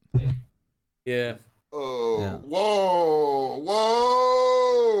gay then. Yeah. Oh, Yeah.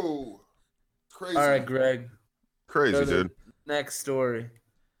 whoa! Crazy. All right, Greg. Crazy, dude. Next story.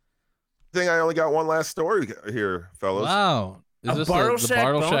 I think I only got one last story here, fellas. Wow. Is this the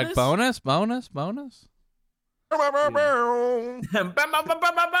Bartleshack Bartleshack bonus?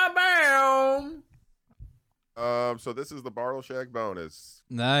 So this is the Bartleshack bonus.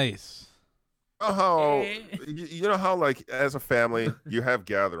 Nice. Oh, you know how, like, as a family, you have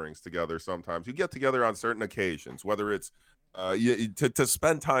gatherings together sometimes. You get together on certain occasions, whether it's to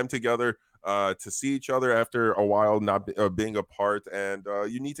spend time together, to see each other after a while not being apart, and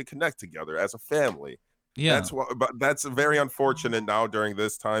you need to connect together as a family. Yeah. But that's very unfortunate now during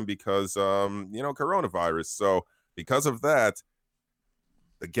this time because coronavirus. So because of that,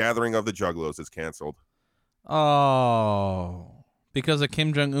 the gathering of the Juggalos is canceled. Oh, because of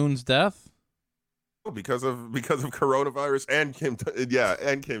Kim Jong-Un's death? Because of coronavirus and Kim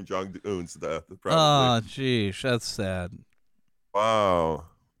Jong-Un's death. Probably. Oh, geez, that's sad. Wow.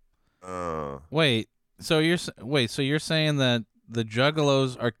 Wait, so you're saying that the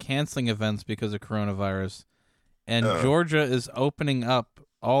Juggalos are canceling events because of coronavirus, and Georgia is opening up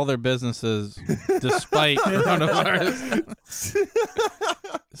all their businesses despite coronavirus?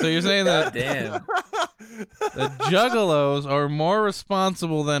 So you're saying that Damn. the Juggalos are more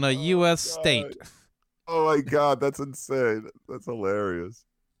responsible than a U.S. state? Oh my God, that's insane. That's hilarious.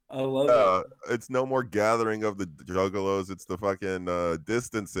 I love it. It's no more gathering of the Juggalos. It's the fucking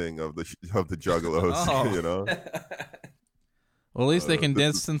distancing of the Juggalos. Oh. You know. Well, at least they can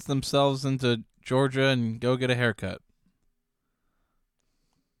distance themselves into Georgia and go get a haircut.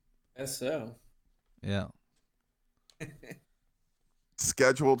 Guess so. Yeah. It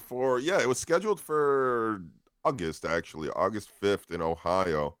was scheduled for August, actually, August 5th in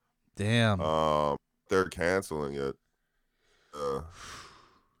Ohio. Damn. They're canceling it.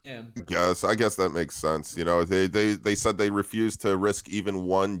 Yeah. I guess that makes sense. You know, they said they refused to risk even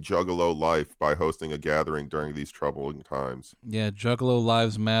one juggalo life by hosting a gathering during these troubling times. Yeah, Juggalo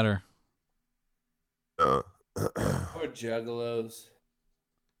lives matter. Poor juggalos.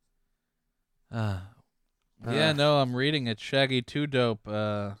 Yeah, no, I'm reading it. Shaggy Too Dope.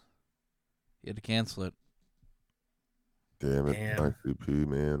 You had to cancel it. Damn it, ICP,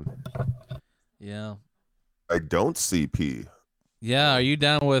 man. Yeah. I don't CP. Yeah, are you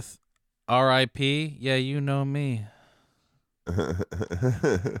down with R.I.P.? Yeah, you know me. God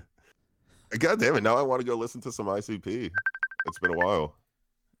damn it, now I want to go listen to some ICP. It's been a while.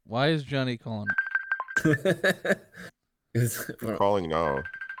 Why is Johnny calling? He's calling now.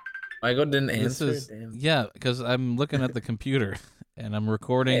 Michael didn't answer. Damn. Yeah, because I'm looking at the computer and I'm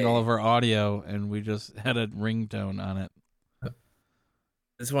recording all of our audio, and we just had a ringtone on it. I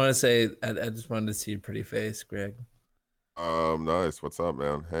just want to say, I just wanted to see your pretty face, Greg. Nice. What's up,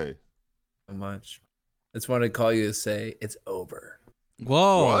 man? Hey. So much. I just wanted to call you to say it's over.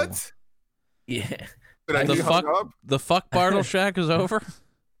 Whoa. What? Yeah. The fuck Bartle Shack is over?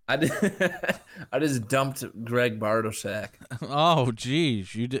 I just dumped Greg Bartleshak. Oh,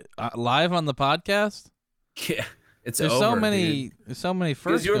 geez, you did live on the podcast? Yeah, it's there's over, so many. dude. There's so many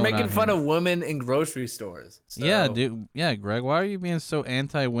firsts. Because you were going making on fun here. of women in grocery stores. So. Yeah, dude. Yeah, Greg, why are you being so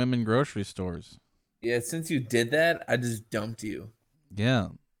anti-women grocery stores? Yeah, since you did that, I just dumped you. Yeah,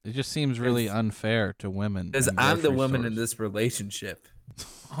 it just seems really unfair to women. Because in I'm the grocery woman stores. in this relationship.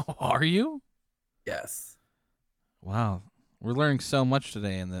 Oh, are you? Yes. Wow, we're learning so much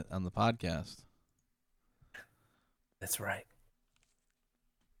today on the podcast. That's right.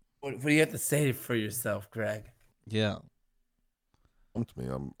 What do you have to say for yourself, Greg? Yeah. Dumped me.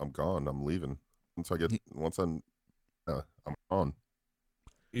 I'm gone. I'm leaving. Once I'm gone.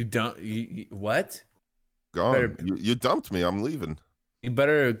 You don't. You what? Gone. You dumped me. I'm leaving. You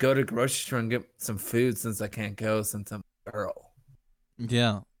better go to grocery store and get some food since I can't go since I'm a girl.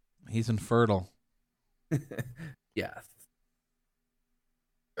 Yeah, he's infertile. Yeah.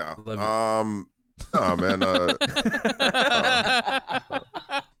 Yeah. Love Oh man. Oh,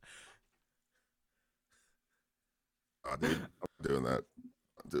 dude, I'm doing that.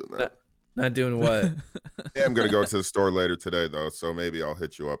 Not doing what? Yeah, I'm gonna go to the store later today though, so maybe I'll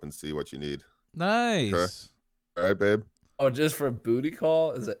hit you up and see what you need. Nice. Okay. All right, babe. Oh, just for a booty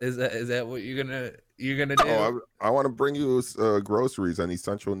call? Is that what you're gonna do? Oh, I want to bring you groceries and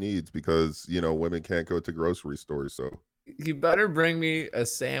essential needs because women can't go to grocery stores. So You better bring me a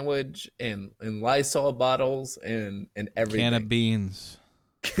sandwich and Lysol bottles and everything. Can of beans.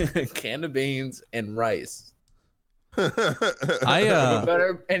 Can of beans and rice. You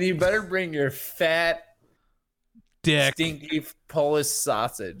better bring your fat dick stinky Polish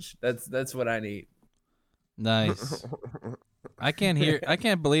sausage. That's what I need. Nice. I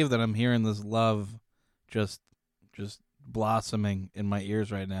can't believe that I'm hearing this love just blossoming in my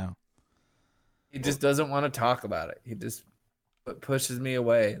ears right now. He just doesn't want to talk about it. He just pushes me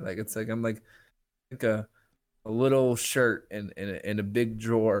away. I'm like a little shirt in a big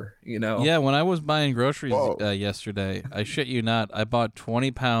drawer, Yeah, when I was buying groceries yesterday, I shit you not, I bought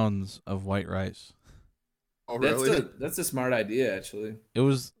 20 pounds of white rice. Oh, really? That's a smart idea, actually. It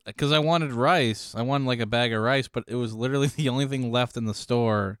was because I wanted rice. I wanted like a bag of rice, but it was literally the only thing left in the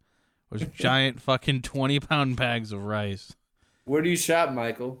store was giant fucking 20-pound bags of rice. Where do you shop,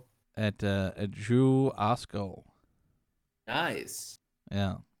 Michael? At Jew Osco. Nice.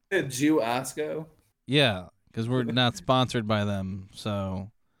 Yeah. Jew Osco? Yeah, because we're not sponsored by them, so.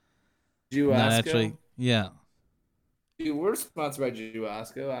 Jew not Osco? actually. Yeah. Dude, we're sponsored by Jew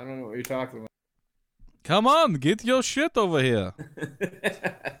Osco. I don't know what you're talking about. Come on, get your shit over here.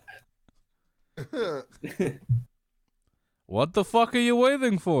 What the fuck are you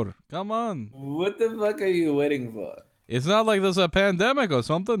waiting for? Come on. What the fuck are you waiting for? It's not like there's a pandemic or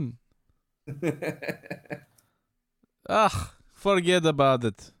something. Forget about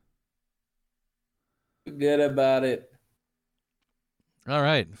it. Forget about it. All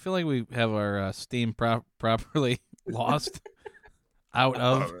right. I feel like we have our steam properly lost out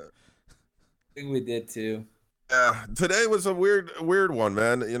of. I think we did too. Yeah, today was a weird one,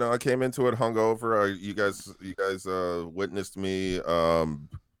 man. I came into it hungover. You guys witnessed me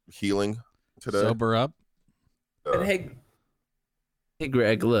healing today. Sober up. And hey,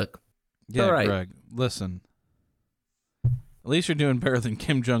 Greg, look. Yeah, all right. Greg, listen. At least you're doing better than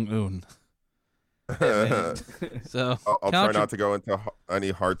Kim Jong-Un. So I'll try not to go into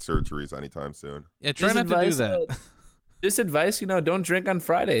any heart surgeries anytime soon. Yeah, try not to do that. This advice, don't drink on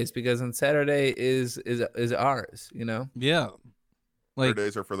Fridays because on Saturday is ours, Yeah.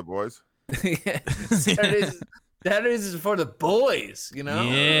 Saturdays are for the boys. Yeah. Saturdays is for the boys, you know?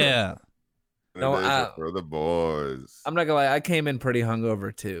 Yeah. No, Saturdays are for the boys. I'm not gonna lie, I came in pretty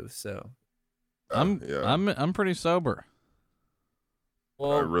hungover too, so. I'm pretty sober.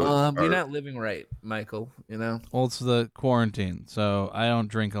 Well, really- you're not living right, Michael, you know? Well, it's the quarantine, so I don't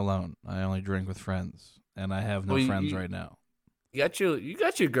drink alone. I only drink with friends, and I have no Well, friends right now. You got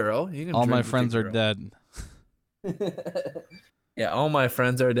your girl. You can All drink my with your friends are girl. dead. Yeah, all my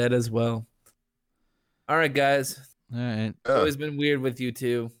friends are dead as well. All right, guys. All right. It's always been weird with you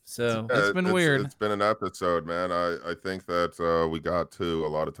two, so. It's been weird. It's been an episode, man. I think that we got to a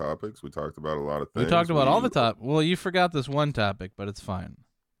lot of topics. We talked about a lot of things. We talked about all the top. Well, you forgot this one topic, but it's fine.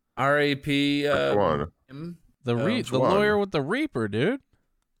 R.A.P. Which one? him. The which the one? lawyer with the Reaper, dude.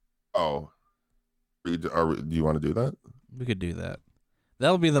 Oh, do you want to do that? We could do that.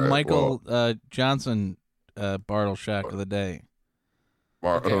 That'll be the All right, Michael Johnson Bartle Shack of the day.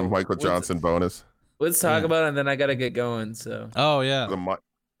 Okay, Michael Johnson bonus. Let's talk Yeah. about it, and then I gotta get going. So. Oh yeah,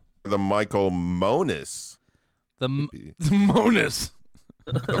 The Michael Monis. the Monus.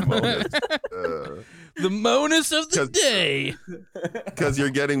 The Monis. The Monus of the day. Because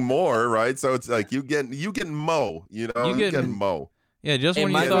you're getting more, right? So it's like you getting Mo, you know, You you getting- getting Mo. Yeah, just Hey,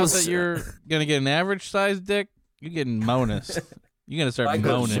 when you Michael's- thought that you're gonna get an average sized dick, you're getting Monus. You're gonna start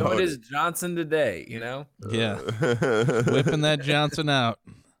Michael moaning. showed his Johnson today, you know? Yeah, whipping that Johnson out,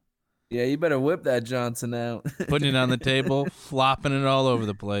 Yeah, you better whip that Johnson out. putting it on the table, flopping it all over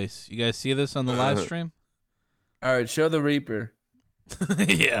the place. You guys see this on the live stream? All right, show the Reaper.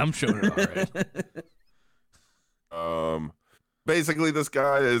 Yeah, I'm showing it all right. Basically, this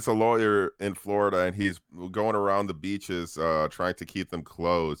guy is a lawyer in Florida, and he's going around the beaches trying to keep them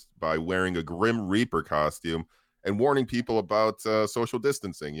closed by wearing a Grim Reaper costume and warning people about social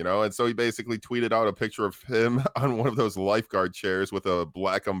distancing, you know? And so he basically tweeted out a picture of him on one of those lifeguard chairs with a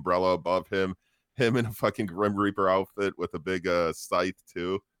black umbrella above him in a fucking Grim Reaper outfit with a big scythe,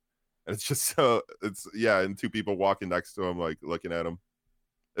 too. And it's just and two people walking next to him, like, looking at him.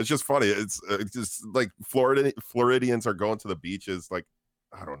 It's just funny. It's just like Floridians are going to the beaches. Like,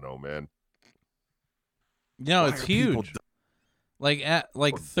 I don't know, man. No, Why it's are people huge.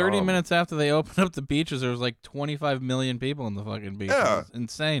 Like 30 dumb? minutes after they opened up the beaches, there was like 25 million people in the fucking beaches. Yeah. It's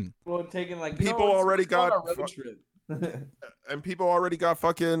insane. Well, taking like People already got and people already got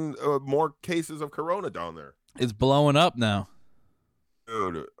fucking more cases of corona down there, It's blowing up now.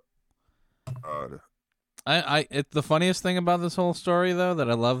 dude. God. The funniest thing about this whole story, though, that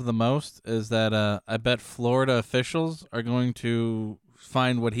I love the most is that I bet Florida officials are going to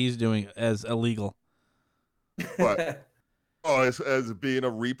find what he's doing as illegal. What? Oh, as being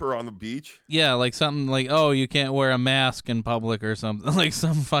a reaper on the beach? Yeah, like something like, oh, you can't wear a mask in public or something, like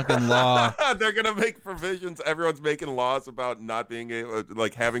some fucking law. They're gonna make provisions. Everyone's making laws about not being able,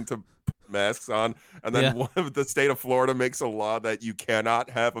 like having to put masks on, and then Yeah. one of the state of Florida makes a law that you cannot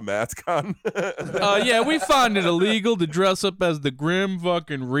have a mask on. Yeah, we find it illegal to dress up as the Grim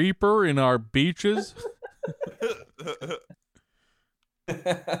fucking Reaper in our beaches.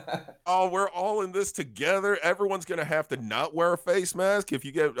 Oh, we're all in this together. Everyone's gonna have to not wear a face mask. If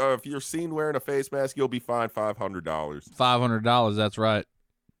you're seen wearing a face mask, you'll be fined $500. $500, that's right.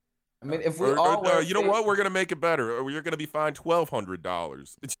 I mean, if we all wear you know what? We're gonna make it better. You're gonna be fined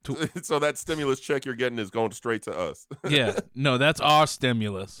 $1,200. So that stimulus check you're getting is going straight to us. Yeah, no, that's our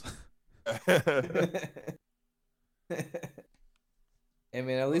stimulus. I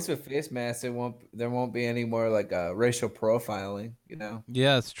mean, at least with face masks, there won't be any more like racial profiling, you know?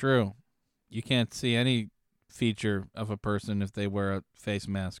 Yeah, it's true. You can't see any feature of a person if they wear a face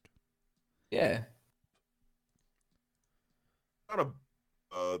mask. Yeah. Not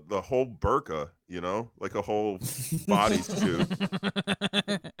the whole burqa, you know, like a whole bodysuit.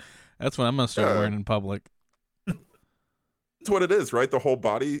 That's what I'm gonna start Yeah. wearing in public. That's what it is, right? The whole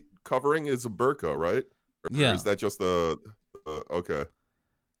body covering is a burqa, right? Or Yeah. is that just the okay?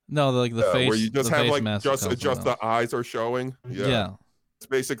 No, like the face. where you just the have face like mask just comes just with the eyes are showing. those. Yeah, It's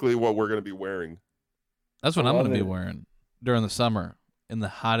basically what we're gonna be wearing. that's what I I'm gonna love be it. wearing during the summer in the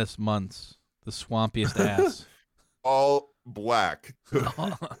hottest months, the swampiest ass. All black.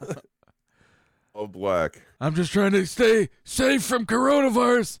 All black. I'm just trying to stay safe from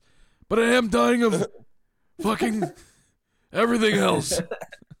coronavirus, but I am dying of fucking everything else.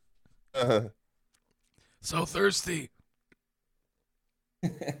 So thirsty.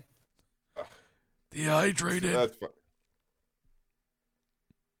 Dehydrated. That's fine.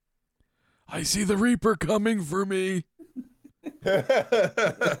 I see the Reaper coming for me.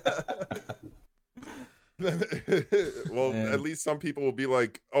 Well, Man. at least some people will be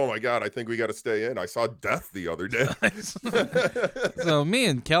like, "Oh my god, I think we got to stay in. I saw death the other day." So me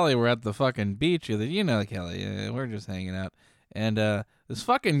and Kelly were at the fucking beach. You know Kelly. We're just hanging out. And this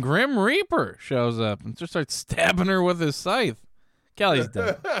fucking Grim Reaper shows up and just starts stabbing her with his scythe. Kelly's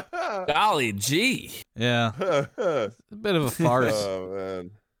dead. Golly gee. Yeah. It's a bit of a farce. Oh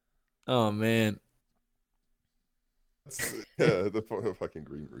man. Oh man. Yeah, the fucking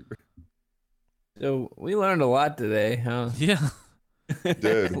Green Reaper. So we learned a lot today, huh? Yeah.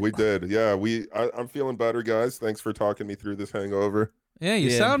 We did. Yeah, I'm feeling better, guys. Thanks for talking me through this hangover. Yeah,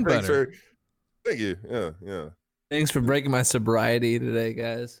 you sound better. Thank you. Yeah. Thanks for breaking my sobriety today,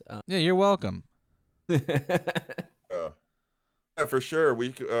 guys. Yeah, you're welcome. Yeah, for sure. We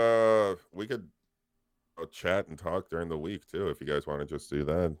could chat and talk during the week too. If you guys want to just do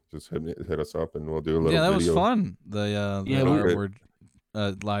that, just hit us up and we'll do a little. Yeah, that video. was fun. The R-word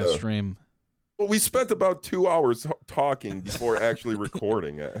live stream. Well, we spent about 2 hours talking before actually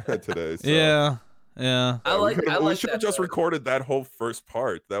recording today. So. Yeah. We should have just recorded that whole first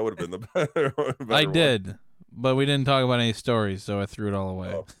part. That would have been the better I one. did, but we didn't talk about any stories, so I threw it all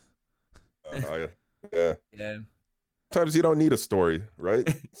away. Yeah. Sometimes you don't need a story,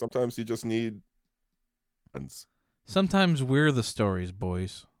 right? Sometimes you just need friends. Sometimes we're the stories,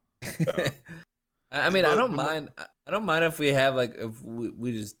 boys. I mean, I don't mind. I don't mind if we have if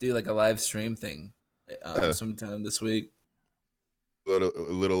we just do a live stream thing sometime this week. A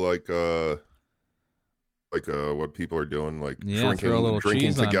little like what people are doing, throw a little drinking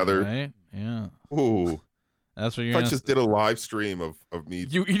cheese together. On it, right? Yeah. Ooh. That's what you're. I just did a live stream of me.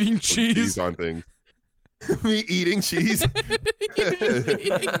 You eating cheese on things. Me eating cheese.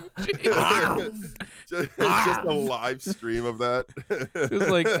 just a live stream of that. It's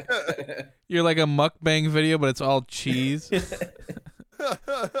like you're like a mukbang video, but it's all cheese. And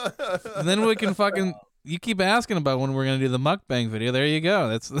then we can fucking. You keep asking about when we're gonna do the mukbang video. There you go.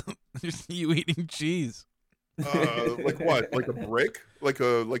 That's just you eating cheese. Like what? Like a brick? Like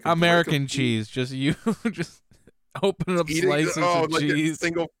a American cheese. Just you just opening up slices of cheese.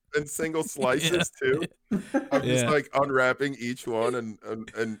 Single slices too. I'm just unwrapping each one and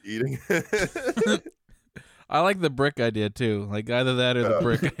eating. I like the brick idea too. Like either that or the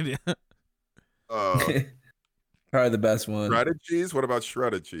brick idea. Probably the best one. Shredded cheese? What about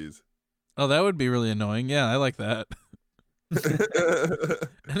shredded cheese? Oh, that would be really annoying. Yeah, I like that.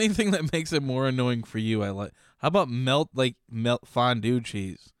 Anything that makes it more annoying for you, I like. How about melt fondue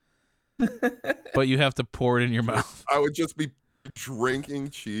cheese? But you have to pour it in your mouth. I would just be drinking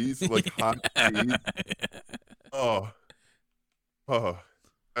cheese, like hot cheese.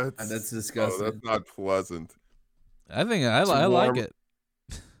 That's disgusting. That's not pleasant. I think I like it.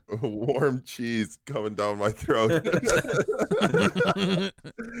 Warm cheese coming down my throat. And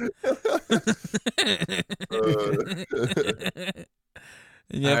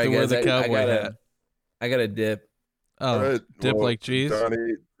you have to wear the cowboy hat. I got a dip. Oh, right, dip like cheese?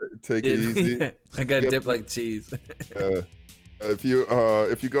 Johnny, take it easy. I got a dip like cheese. If you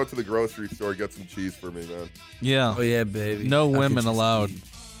go to the grocery store, get some cheese for me, man. Yeah. Oh yeah, baby. No women allowed.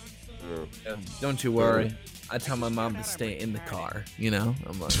 Yeah. Don't you worry. I tell my mom to stay in the car. I'm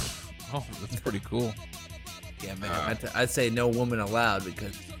like, oh, that's pretty cool. Yeah, man. I say no woman allowed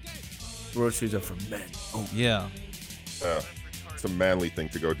because groceries are for men. Oh yeah. It's a manly thing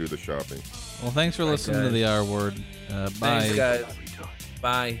to go do the shopping. Well, thanks for listening to the R word. Bye. Thanks, guys.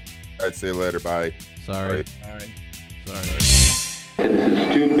 Bye. I'd say later. Bye. Sorry. All right. Sorry. This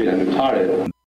is stupid and retarded.